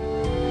dad,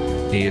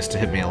 he used to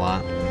hit me a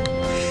lot.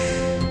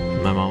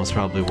 My mom was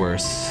probably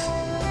worse.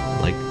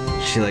 Like,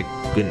 she like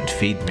wouldn't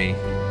feed me.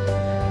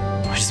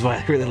 Which is why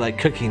I really like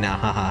cooking now,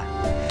 haha.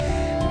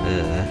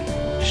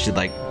 She'd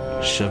like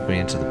shove me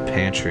into the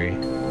pantry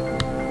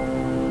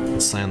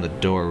and slam the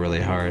door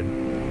really hard.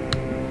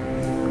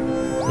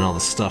 And all the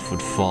stuff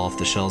would fall off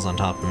the shelves on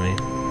top of me.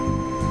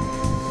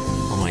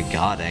 Oh my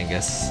god,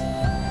 Angus.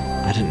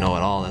 I didn't know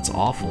at all, that's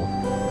awful.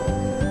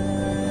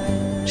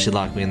 She'd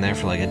lock me in there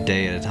for like a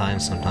day at a time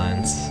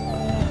sometimes.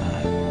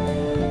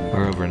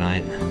 Or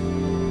overnight.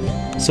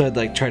 So I'd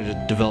like try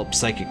to develop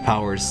psychic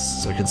powers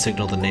so I could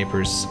signal the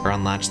neighbors or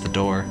unlatch the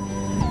door.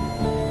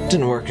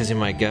 Didn't work, as you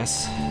might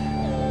guess.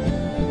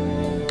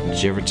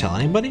 Did you ever tell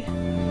anybody?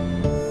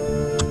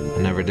 I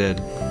never did.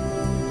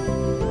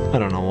 I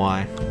don't know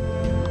why.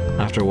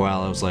 After a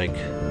while I was like,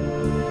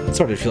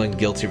 started feeling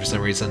guilty for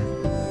some reason.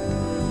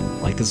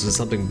 Like this was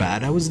something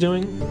bad I was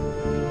doing?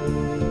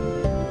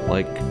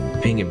 Like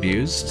being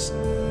abused?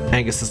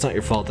 Angus, that's not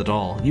your fault at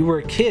all. You were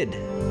a kid.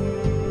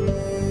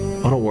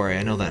 Oh, don't worry,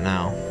 I know that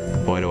now.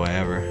 Boy, do I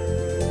ever.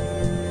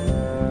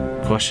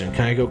 Question,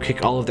 can I go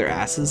kick all of their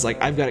asses?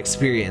 Like, I've got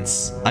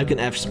experience. I can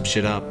F some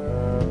shit up.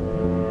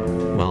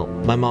 Well,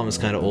 my mom is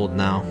kind of old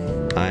now.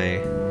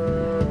 I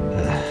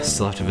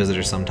still have to visit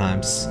her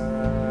sometimes.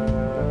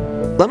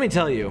 Let me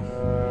tell you,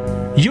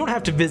 you don't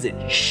have to visit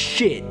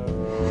shit.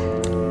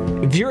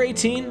 If you're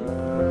 18,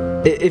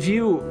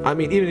 I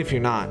mean, even if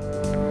you're not,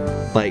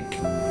 like,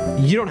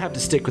 you don't have to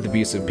stick with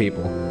abusive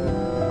people.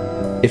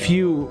 If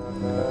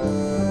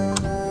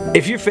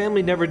your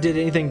family never did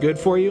anything good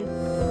for you,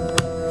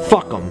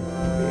 fuck them.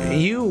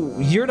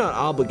 You're not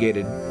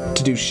obligated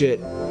to do shit.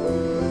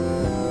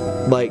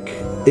 Like,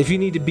 if you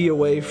need to be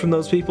away from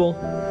those people,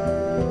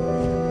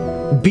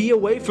 be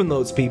away from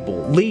those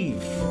people.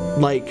 Leave.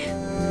 Like,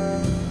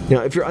 you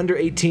know, if you're under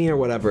 18 or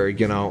whatever,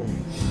 you know,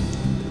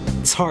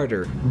 it's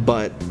harder,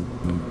 but,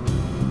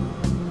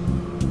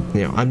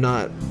 you know, I'm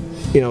not,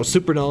 you know,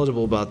 super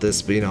knowledgeable about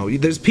this, but, you know,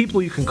 there's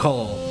people you can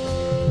call.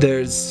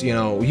 There's, you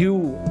know,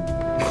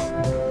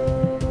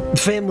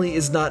 family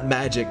is not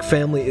magic.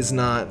 Family is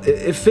not,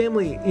 if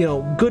family, you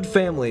know, good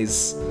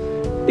families,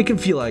 it can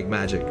feel like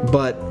magic,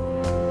 but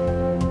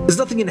there's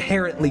nothing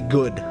inherently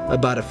good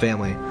about a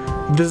family.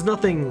 There's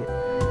nothing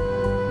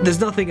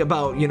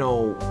about, you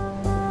know,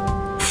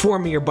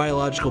 forming your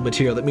biological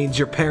material that means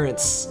your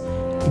parents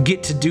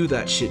get to do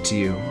that shit to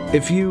you.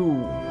 If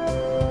you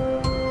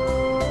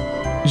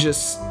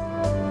just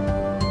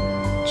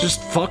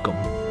fuck them.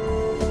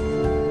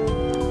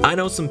 I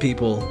know some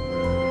people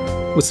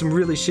with some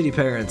really shitty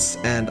parents,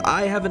 and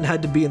I haven't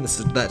had to be in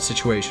that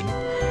situation,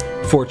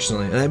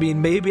 fortunately. And I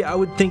mean, maybe I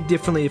would think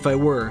differently if I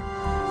were,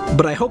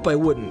 but I hope I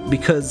wouldn't,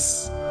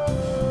 because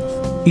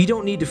you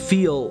don't need to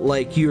feel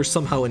like you're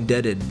somehow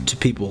indebted to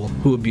people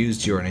who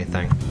abused you or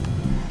anything.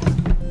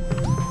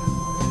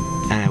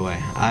 Anyway,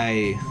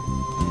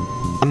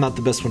 I'm not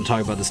the best one to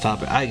talk about this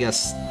topic. I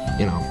guess,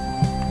 you know,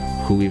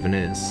 who even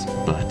is,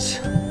 but,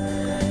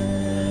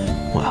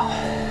 well,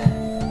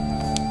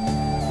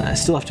 I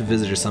still have to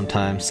visit her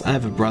sometimes. I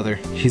have a brother.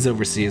 He's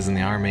overseas in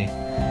the army.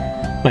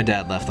 My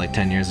dad left like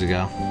 10 years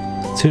ago.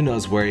 So who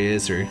knows where he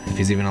is or if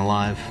he's even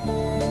alive.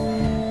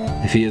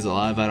 If he is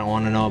alive, I don't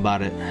want to know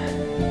about it.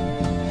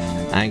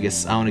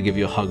 Angus, I want to give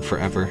you a hug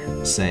forever.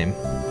 Same.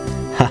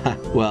 Haha,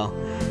 well,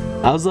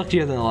 I was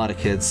luckier than a lot of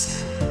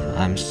kids.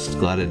 I'm just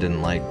glad I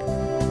didn't, like,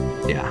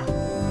 yeah.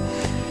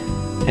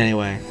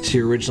 Anyway, to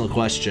your original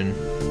question.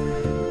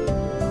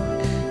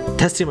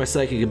 Testing my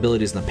psychic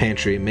abilities in the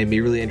pantry made me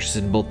really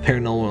interested in both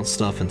paranormal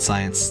stuff and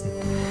science.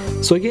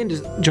 So I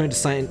joined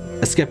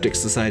a skeptic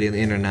society on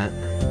the internet.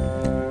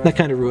 That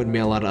kind of ruined me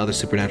a lot of other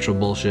supernatural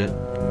bullshit.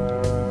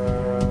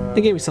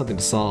 It gave me something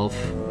to solve,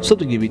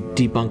 something you could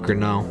debunk or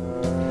know.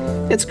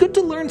 It's good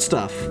to learn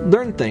stuff,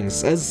 learn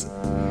things. As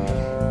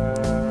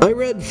I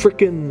read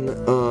frickin'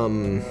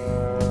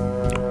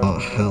 oh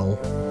hell.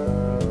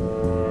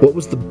 What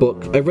was the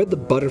book? I read The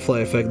Butterfly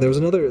Effect. There's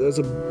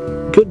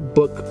a good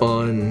book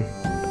on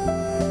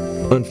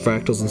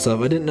fractals and stuff.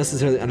 I didn't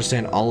necessarily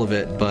understand all of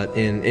it, but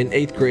in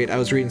 8th grade I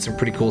was reading some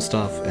pretty cool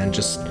stuff, and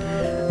just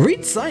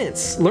read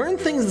science, learn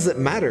things that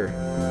matter,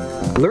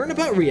 learn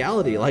about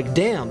reality. Like,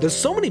 damn, there's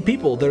so many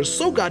people that are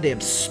so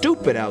goddamn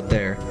stupid out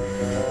there.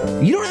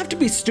 You don't have to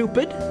be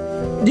stupid.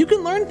 You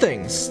can learn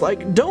things.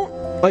 Like,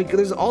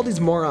 there's all these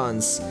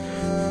morons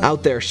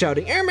out there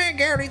shouting, "Oh my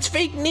god, it's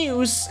fake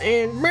news,"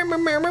 and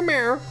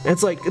and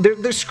it's like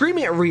they're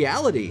screaming at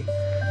reality.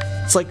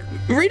 It's like,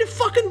 read a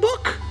fucking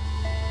book.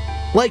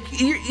 Like,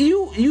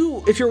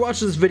 you if you're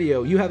watching this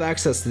video, you have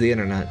access to the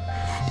internet.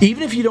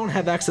 Even if you don't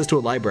have access to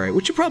a library,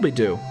 which you probably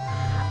do,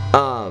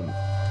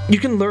 you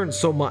can learn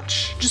so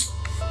much. Just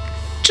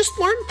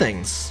learn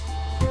things.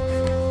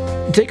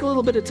 Take a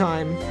little bit of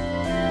time,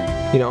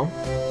 you know.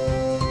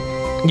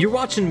 You're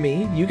watching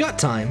me, you got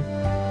time.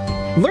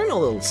 Learn a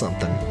little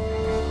something.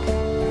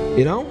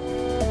 You know?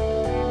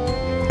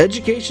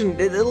 Education,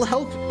 it'll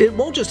help. It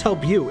won't just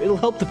help you, it'll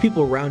help the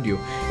people around you.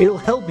 It'll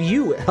help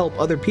you help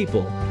other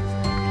people.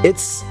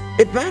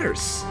 It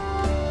matters.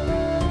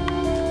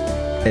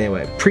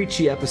 Anyway,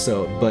 preachy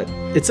episode, but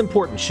it's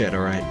important shit,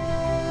 alright?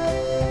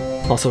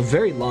 Also,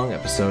 very long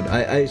episode.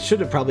 I should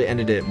have probably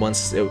ended it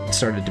once it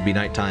started to be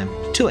nighttime.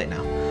 Too late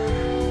now.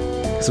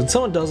 Because when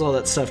someone does all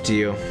that stuff to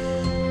you,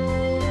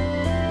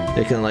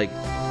 it can, like,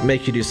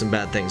 make you do some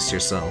bad things to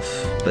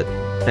yourself. But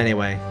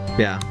anyway,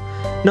 yeah.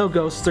 No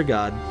ghosts or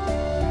God.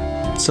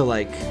 So,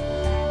 like,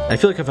 I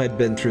feel like if I'd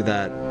been through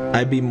that,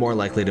 I'd be more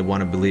likely to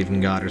want to believe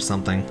in God or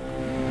something.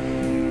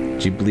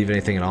 Do you believe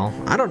anything at all?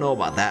 I don't know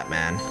about that,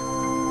 man.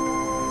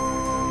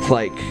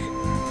 Like,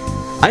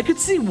 I could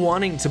see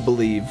wanting to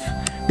believe.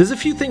 There's a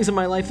few things in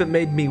my life that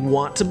made me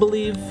want to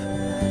believe,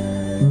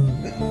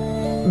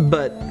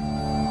 but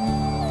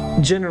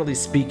generally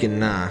speaking,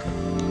 nah.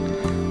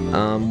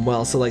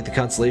 Well, so like the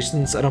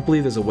constellations, I don't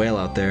believe there's a whale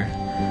out there,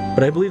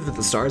 but I believe that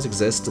the stars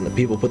exist and that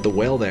people put the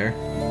whale there.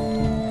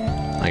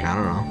 Like, I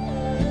don't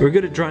know. We're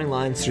good at drawing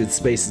lines through the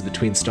spaces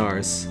between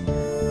stars.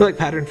 We're like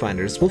pattern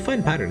finders. We'll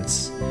find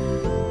patterns.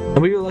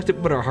 And we like to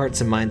put our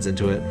hearts and minds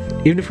into it,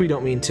 even if we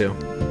don't mean to.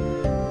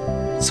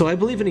 So I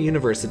believe in a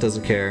universe that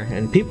doesn't care,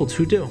 and people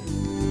who do.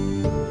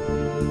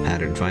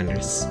 Pattern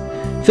finders.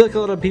 I feel like a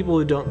lot of people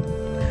who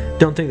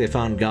don't think they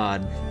found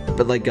God,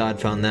 but like God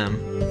found them.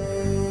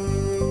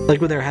 Like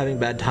when they were having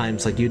bad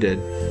times like you did.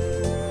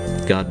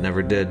 God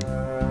never did.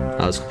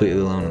 I was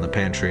completely alone in the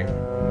pantry.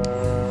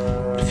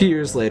 A few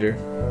years later,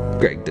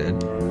 Greg did.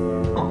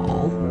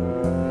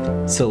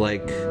 Aww. So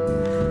like,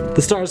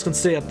 the stars can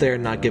stay up there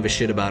and not give a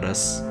shit about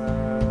us.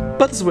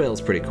 But this whale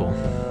is pretty cool.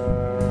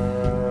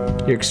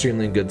 You're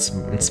extremely good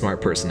and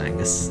smart person,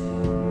 Angus.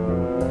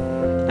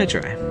 I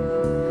try.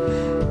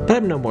 But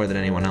I'm no more than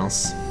anyone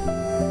else.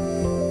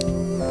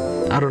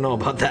 I don't know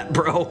about that,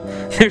 bro.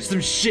 There's some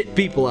shit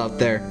people out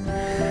there.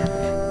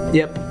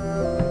 Yep.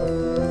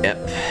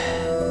 Yep.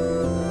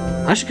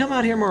 I should come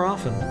out here more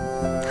often.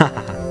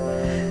 Haha.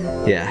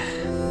 Yeah.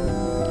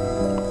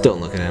 Don't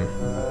look at him.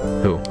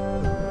 Who?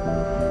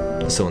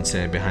 Someone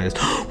standing behind us.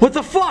 What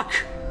the fuck?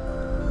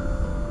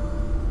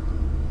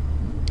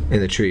 In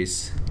the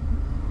trees.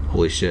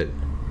 Holy shit.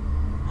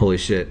 Holy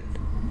shit.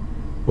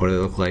 What do they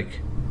look like?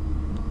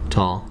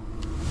 Tall.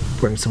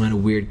 Wearing some kind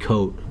of weird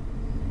coat.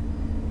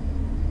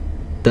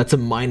 That's a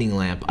mining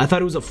lamp. I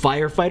thought it was a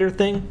firefighter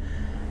thing,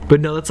 but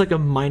no, that's like a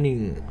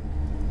mining,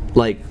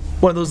 like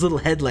one of those little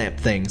headlamp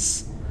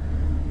things.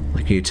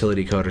 Like a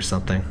utility coat or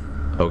something.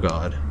 Oh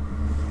god.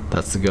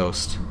 That's the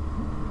ghost.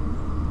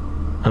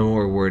 I'm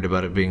more worried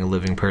about it being a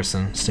living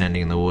person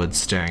standing in the woods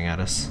staring at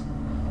us.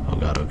 Oh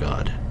god, oh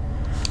god.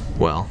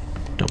 Well,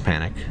 don't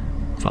panic.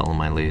 Follow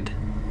my lead.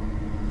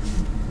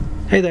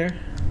 Hey there.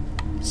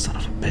 Son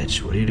of a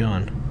bitch, what are you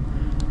doing?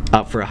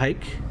 Out for a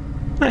hike?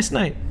 Nice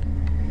night.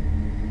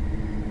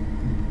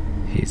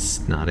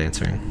 He's not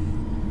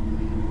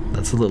answering.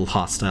 That's a little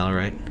hostile,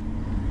 right?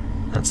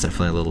 That's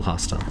definitely a little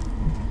hostile.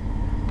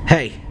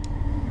 Hey!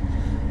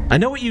 I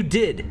know what you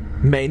did!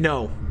 May,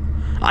 no.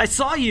 I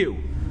saw you!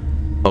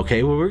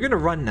 Okay, well we're gonna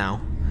run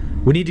now.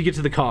 We need to get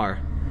to the car.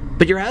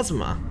 But your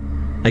asthma.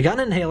 I got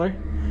an inhaler.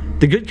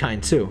 The good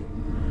kind, too.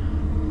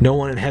 No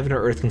one in heaven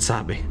or earth can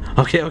stop me.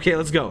 Okay, okay,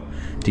 let's go.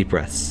 Deep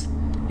breaths.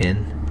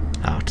 In,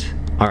 out.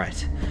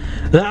 Alright.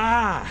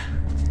 Ah!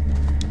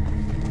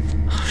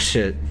 Oh,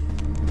 shit.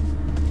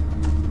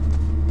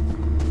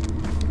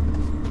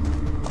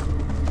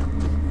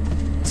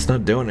 It's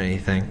not doing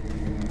anything.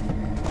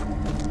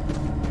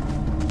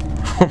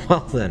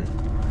 Well then.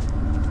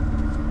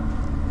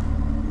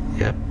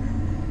 Yep.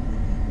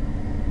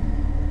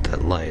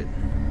 That light.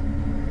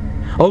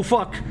 Oh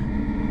fuck!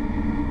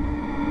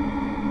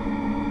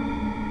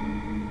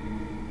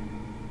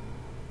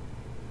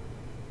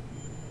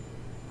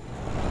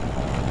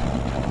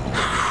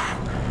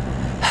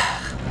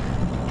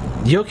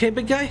 You okay,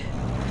 big guy?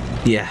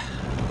 Yeah.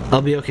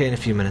 I'll be okay in a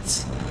few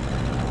minutes.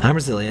 I'm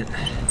resilient.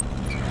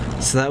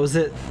 So that was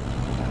it.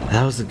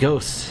 That was the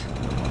ghost.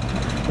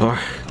 Or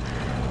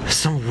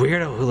some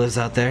weirdo who lives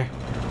out there.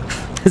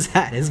 His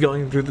hat is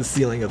going through the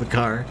ceiling of the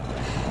car.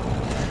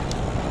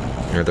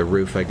 Or the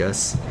roof, I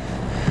guess.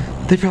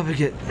 They probably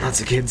get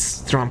lots of kids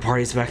throwing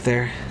parties back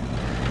there.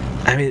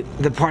 I mean,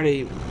 the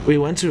party we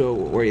went to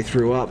where he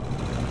threw up.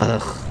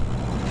 Ugh.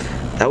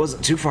 That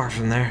wasn't too far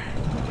from there.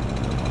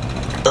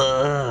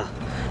 Ugh.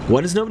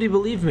 Why does nobody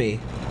believe me?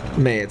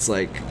 May, it's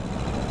like,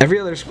 every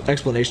other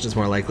explanation is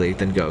more likely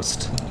than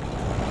ghost.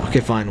 Okay,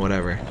 fine,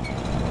 whatever.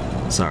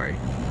 Sorry.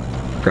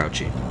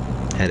 Grouchy.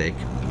 Headache.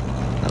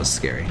 That was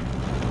scary.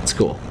 It's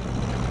cool.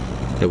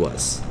 It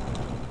was.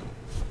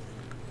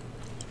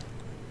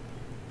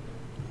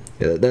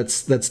 Yeah,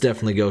 that's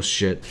definitely ghost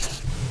shit.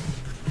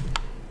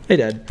 Hey,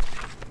 Dad.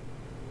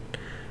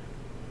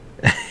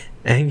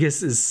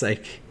 Angus is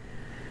psych.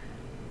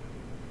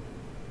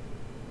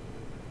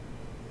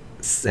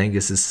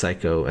 Angus is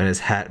psycho, and his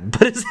hat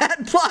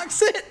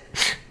blocks it.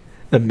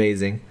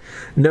 Amazing.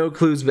 No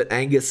clues, but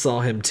Angus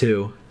saw him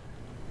too.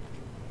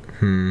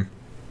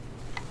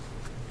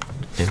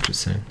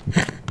 Interesting.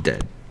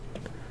 Dead.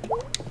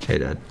 Hey,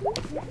 Dad.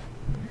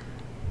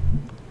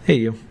 Hey,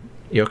 you.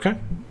 You okay?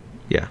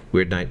 Yeah.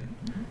 Weird night.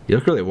 You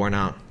look really worn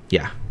out.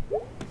 Yeah.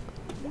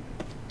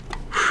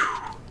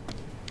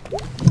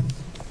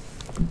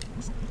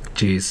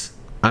 Jeez.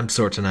 I'm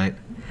sore tonight.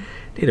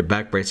 Need a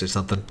back brace or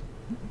something.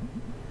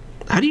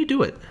 How do you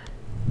do it?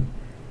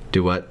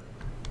 Do what?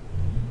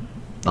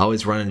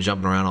 Always running and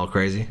jumping around all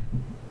crazy?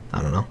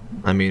 I don't know.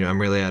 I mean, I'm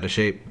really out of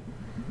shape.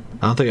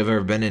 I don't think I've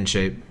ever been in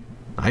shape.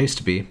 I used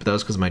to be, but that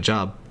was because of my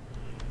job.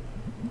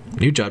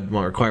 New job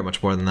won't require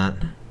much more than that.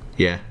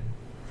 Yeah.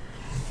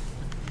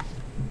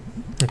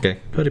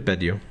 Okay, go to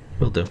bed, you.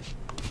 Will do.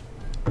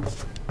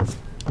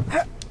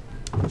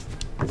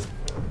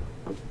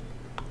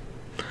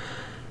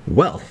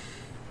 Well.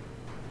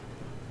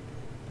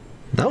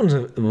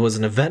 That was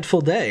an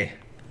eventful day.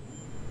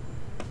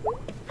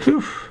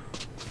 Whew.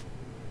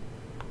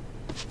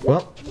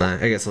 Well,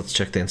 I guess let's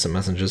check the instant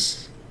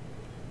messages.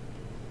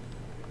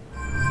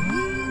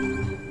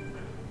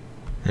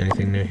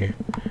 Anything new here?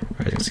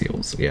 Rising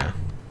seals, yeah.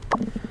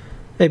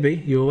 Hey B,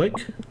 you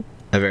awake?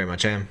 I very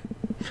much am.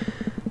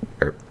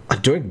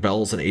 I'm doing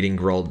bells and eating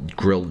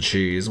grilled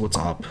cheese. What's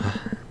up?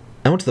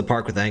 I went to the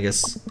park with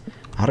Angus.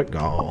 How'd it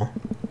go?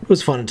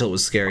 was fun until it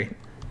was scary.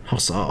 How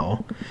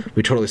so?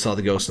 We totally saw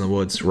the ghost in the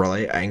woods.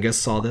 Really? Angus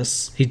saw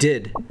this? He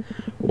did.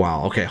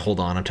 Wow, okay, hold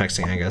on. I'm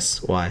texting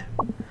Angus. Why?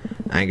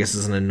 Angus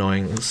is an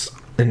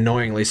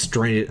annoyingly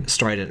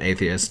strident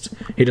atheist.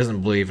 He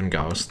doesn't believe in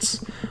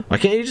ghosts. Why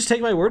can't you just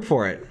take my word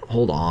for it?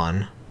 Hold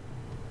on.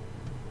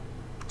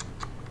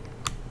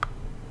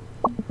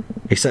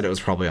 He said it was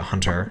probably a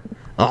hunter.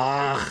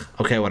 Ugh.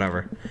 Okay,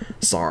 whatever.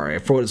 Sorry.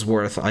 For what it's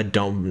worth, I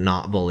don't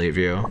not believe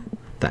you.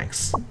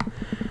 Thanks.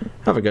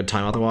 Have a good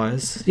time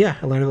otherwise. Yeah,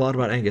 I learned a lot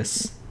about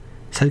Angus.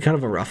 He's had kind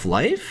of a rough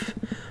life?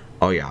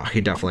 Oh yeah,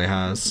 he definitely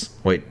has.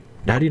 Wait,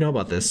 how do you know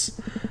about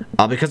this?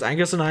 Because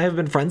Angus and I have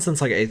been friends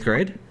since like 8th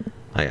grade.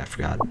 Oh yeah, I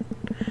forgot.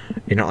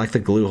 You're not like the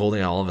glue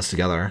holding all of us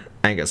together.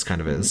 Angus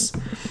kind of is.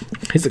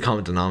 He's the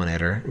common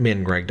denominator. Me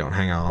and Greg don't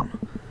hang out.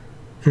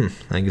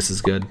 Angus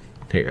is good.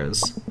 Here he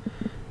is.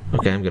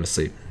 Okay, I'm gonna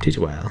sleep. Teach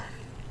you well.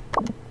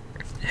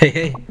 Hey,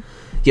 hey.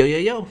 Yo, yo,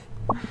 yo.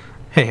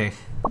 Hey, hey.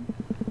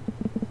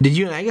 Did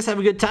you and Angus have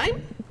a good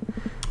time?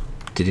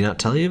 Did he not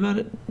tell you about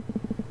it?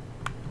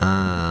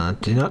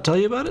 Did he not tell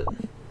you about it?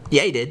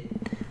 Yeah, he did.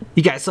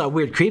 You guys saw a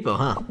weird creepo,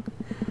 huh?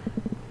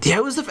 Yeah,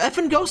 it was the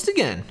effing ghost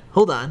again.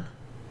 Hold on.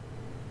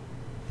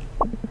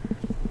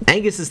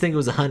 Angus is thinking it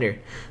was a hunter.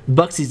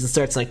 Buck season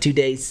starts in like 2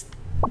 days.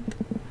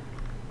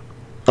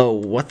 Oh,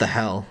 what the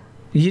hell?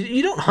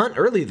 You don't hunt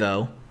early,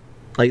 though.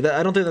 Like, that,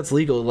 I don't think that's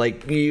legal.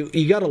 Like,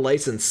 you got a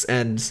license,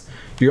 and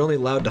you're only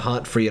allowed to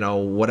hunt for, you know,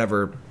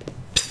 whatever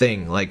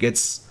thing. Like,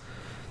 it's...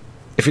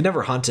 If you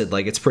never hunted,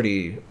 like, it's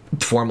pretty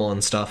formal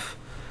and stuff.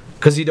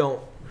 Because you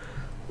don't...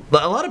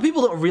 A lot of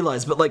people don't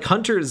realize, but, like,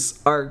 hunters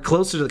are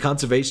closer to the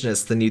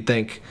conservationists than you'd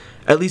think.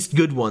 At least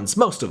good ones.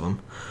 Most of them.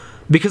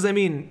 Because, I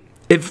mean,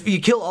 if you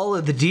kill all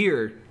of the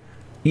deer,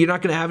 you're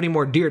not going to have any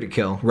more deer to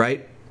kill,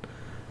 right?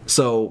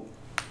 So...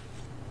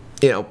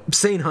 You know,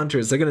 sane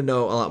hunters, they're going to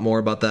know a lot more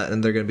about that,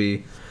 and they're going to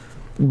be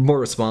more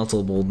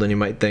responsible than you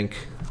might think.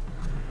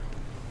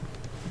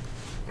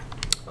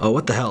 Oh,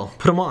 what the hell?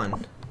 Put them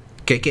on.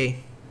 KK.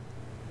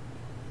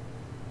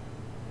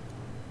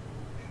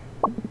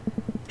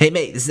 Hey,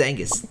 mate, this is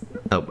Angus.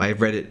 Oh, I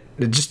read it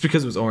just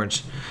because it was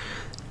orange.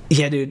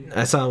 Yeah, dude,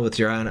 I saw it with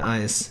your own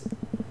eyes.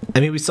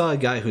 I mean, we saw a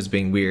guy who's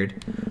being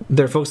weird.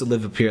 There are folks that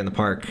live up here in the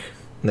park.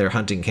 They're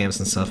hunting camps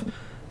and stuff.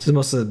 Just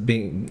most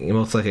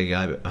like a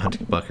guy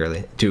hunting buck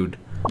early. Dude,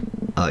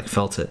 I like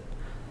felt it.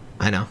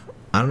 I know.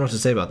 I don't know what to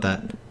say about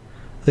that.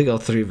 I think all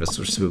three of us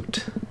were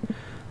spooked.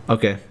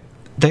 Okay.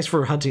 Thanks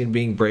for hunting and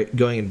being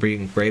going and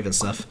being brave and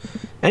stuff.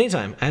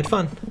 Anytime. I had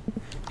fun.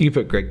 You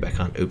can put Greg back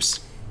on. Oops.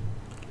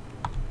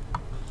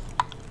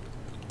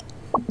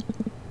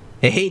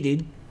 Hey,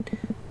 dude.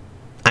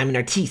 I'm an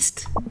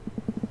artiste.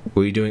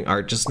 Were you doing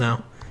art just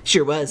now?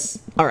 Sure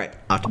was. Alright,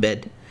 off to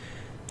bed.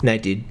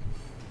 Night, dude.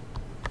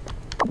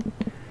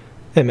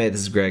 Hey mate,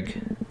 this is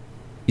Greg.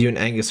 You and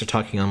Angus are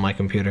talking on my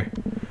computer.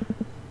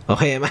 Oh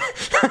hey,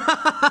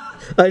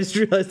 I just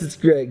realized it's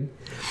Greg.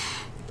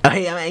 Oh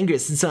hey, I'm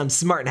Angus, and so I'm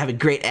smart and have a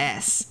great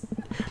ass.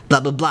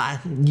 Blah blah blah.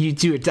 You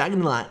two are talking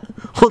a lot.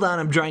 Hold on,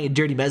 I'm drawing a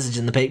dirty message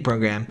in the paint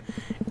program.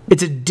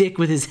 It's a dick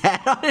with his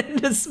hat on it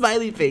and a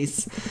smiley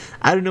face.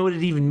 I don't know what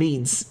it even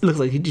means. It looks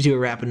like you two are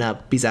wrapping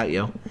up. Peace out,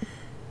 yo.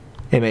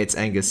 Hey mate, it's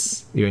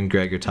Angus. You and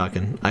Greg are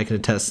talking. I can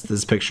attest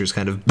this picture is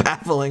kind of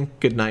baffling.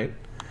 Good night.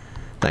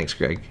 Thanks,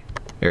 Greg.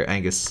 Or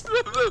Angus.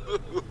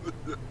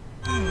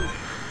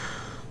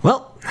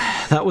 Well,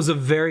 that was a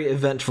very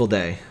eventful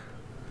day.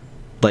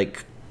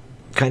 Like,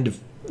 kind of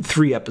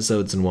 3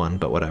 episodes in one,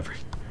 but whatever.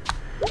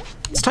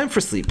 It's time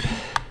for sleep.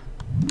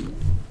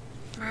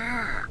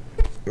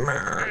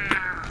 Merg.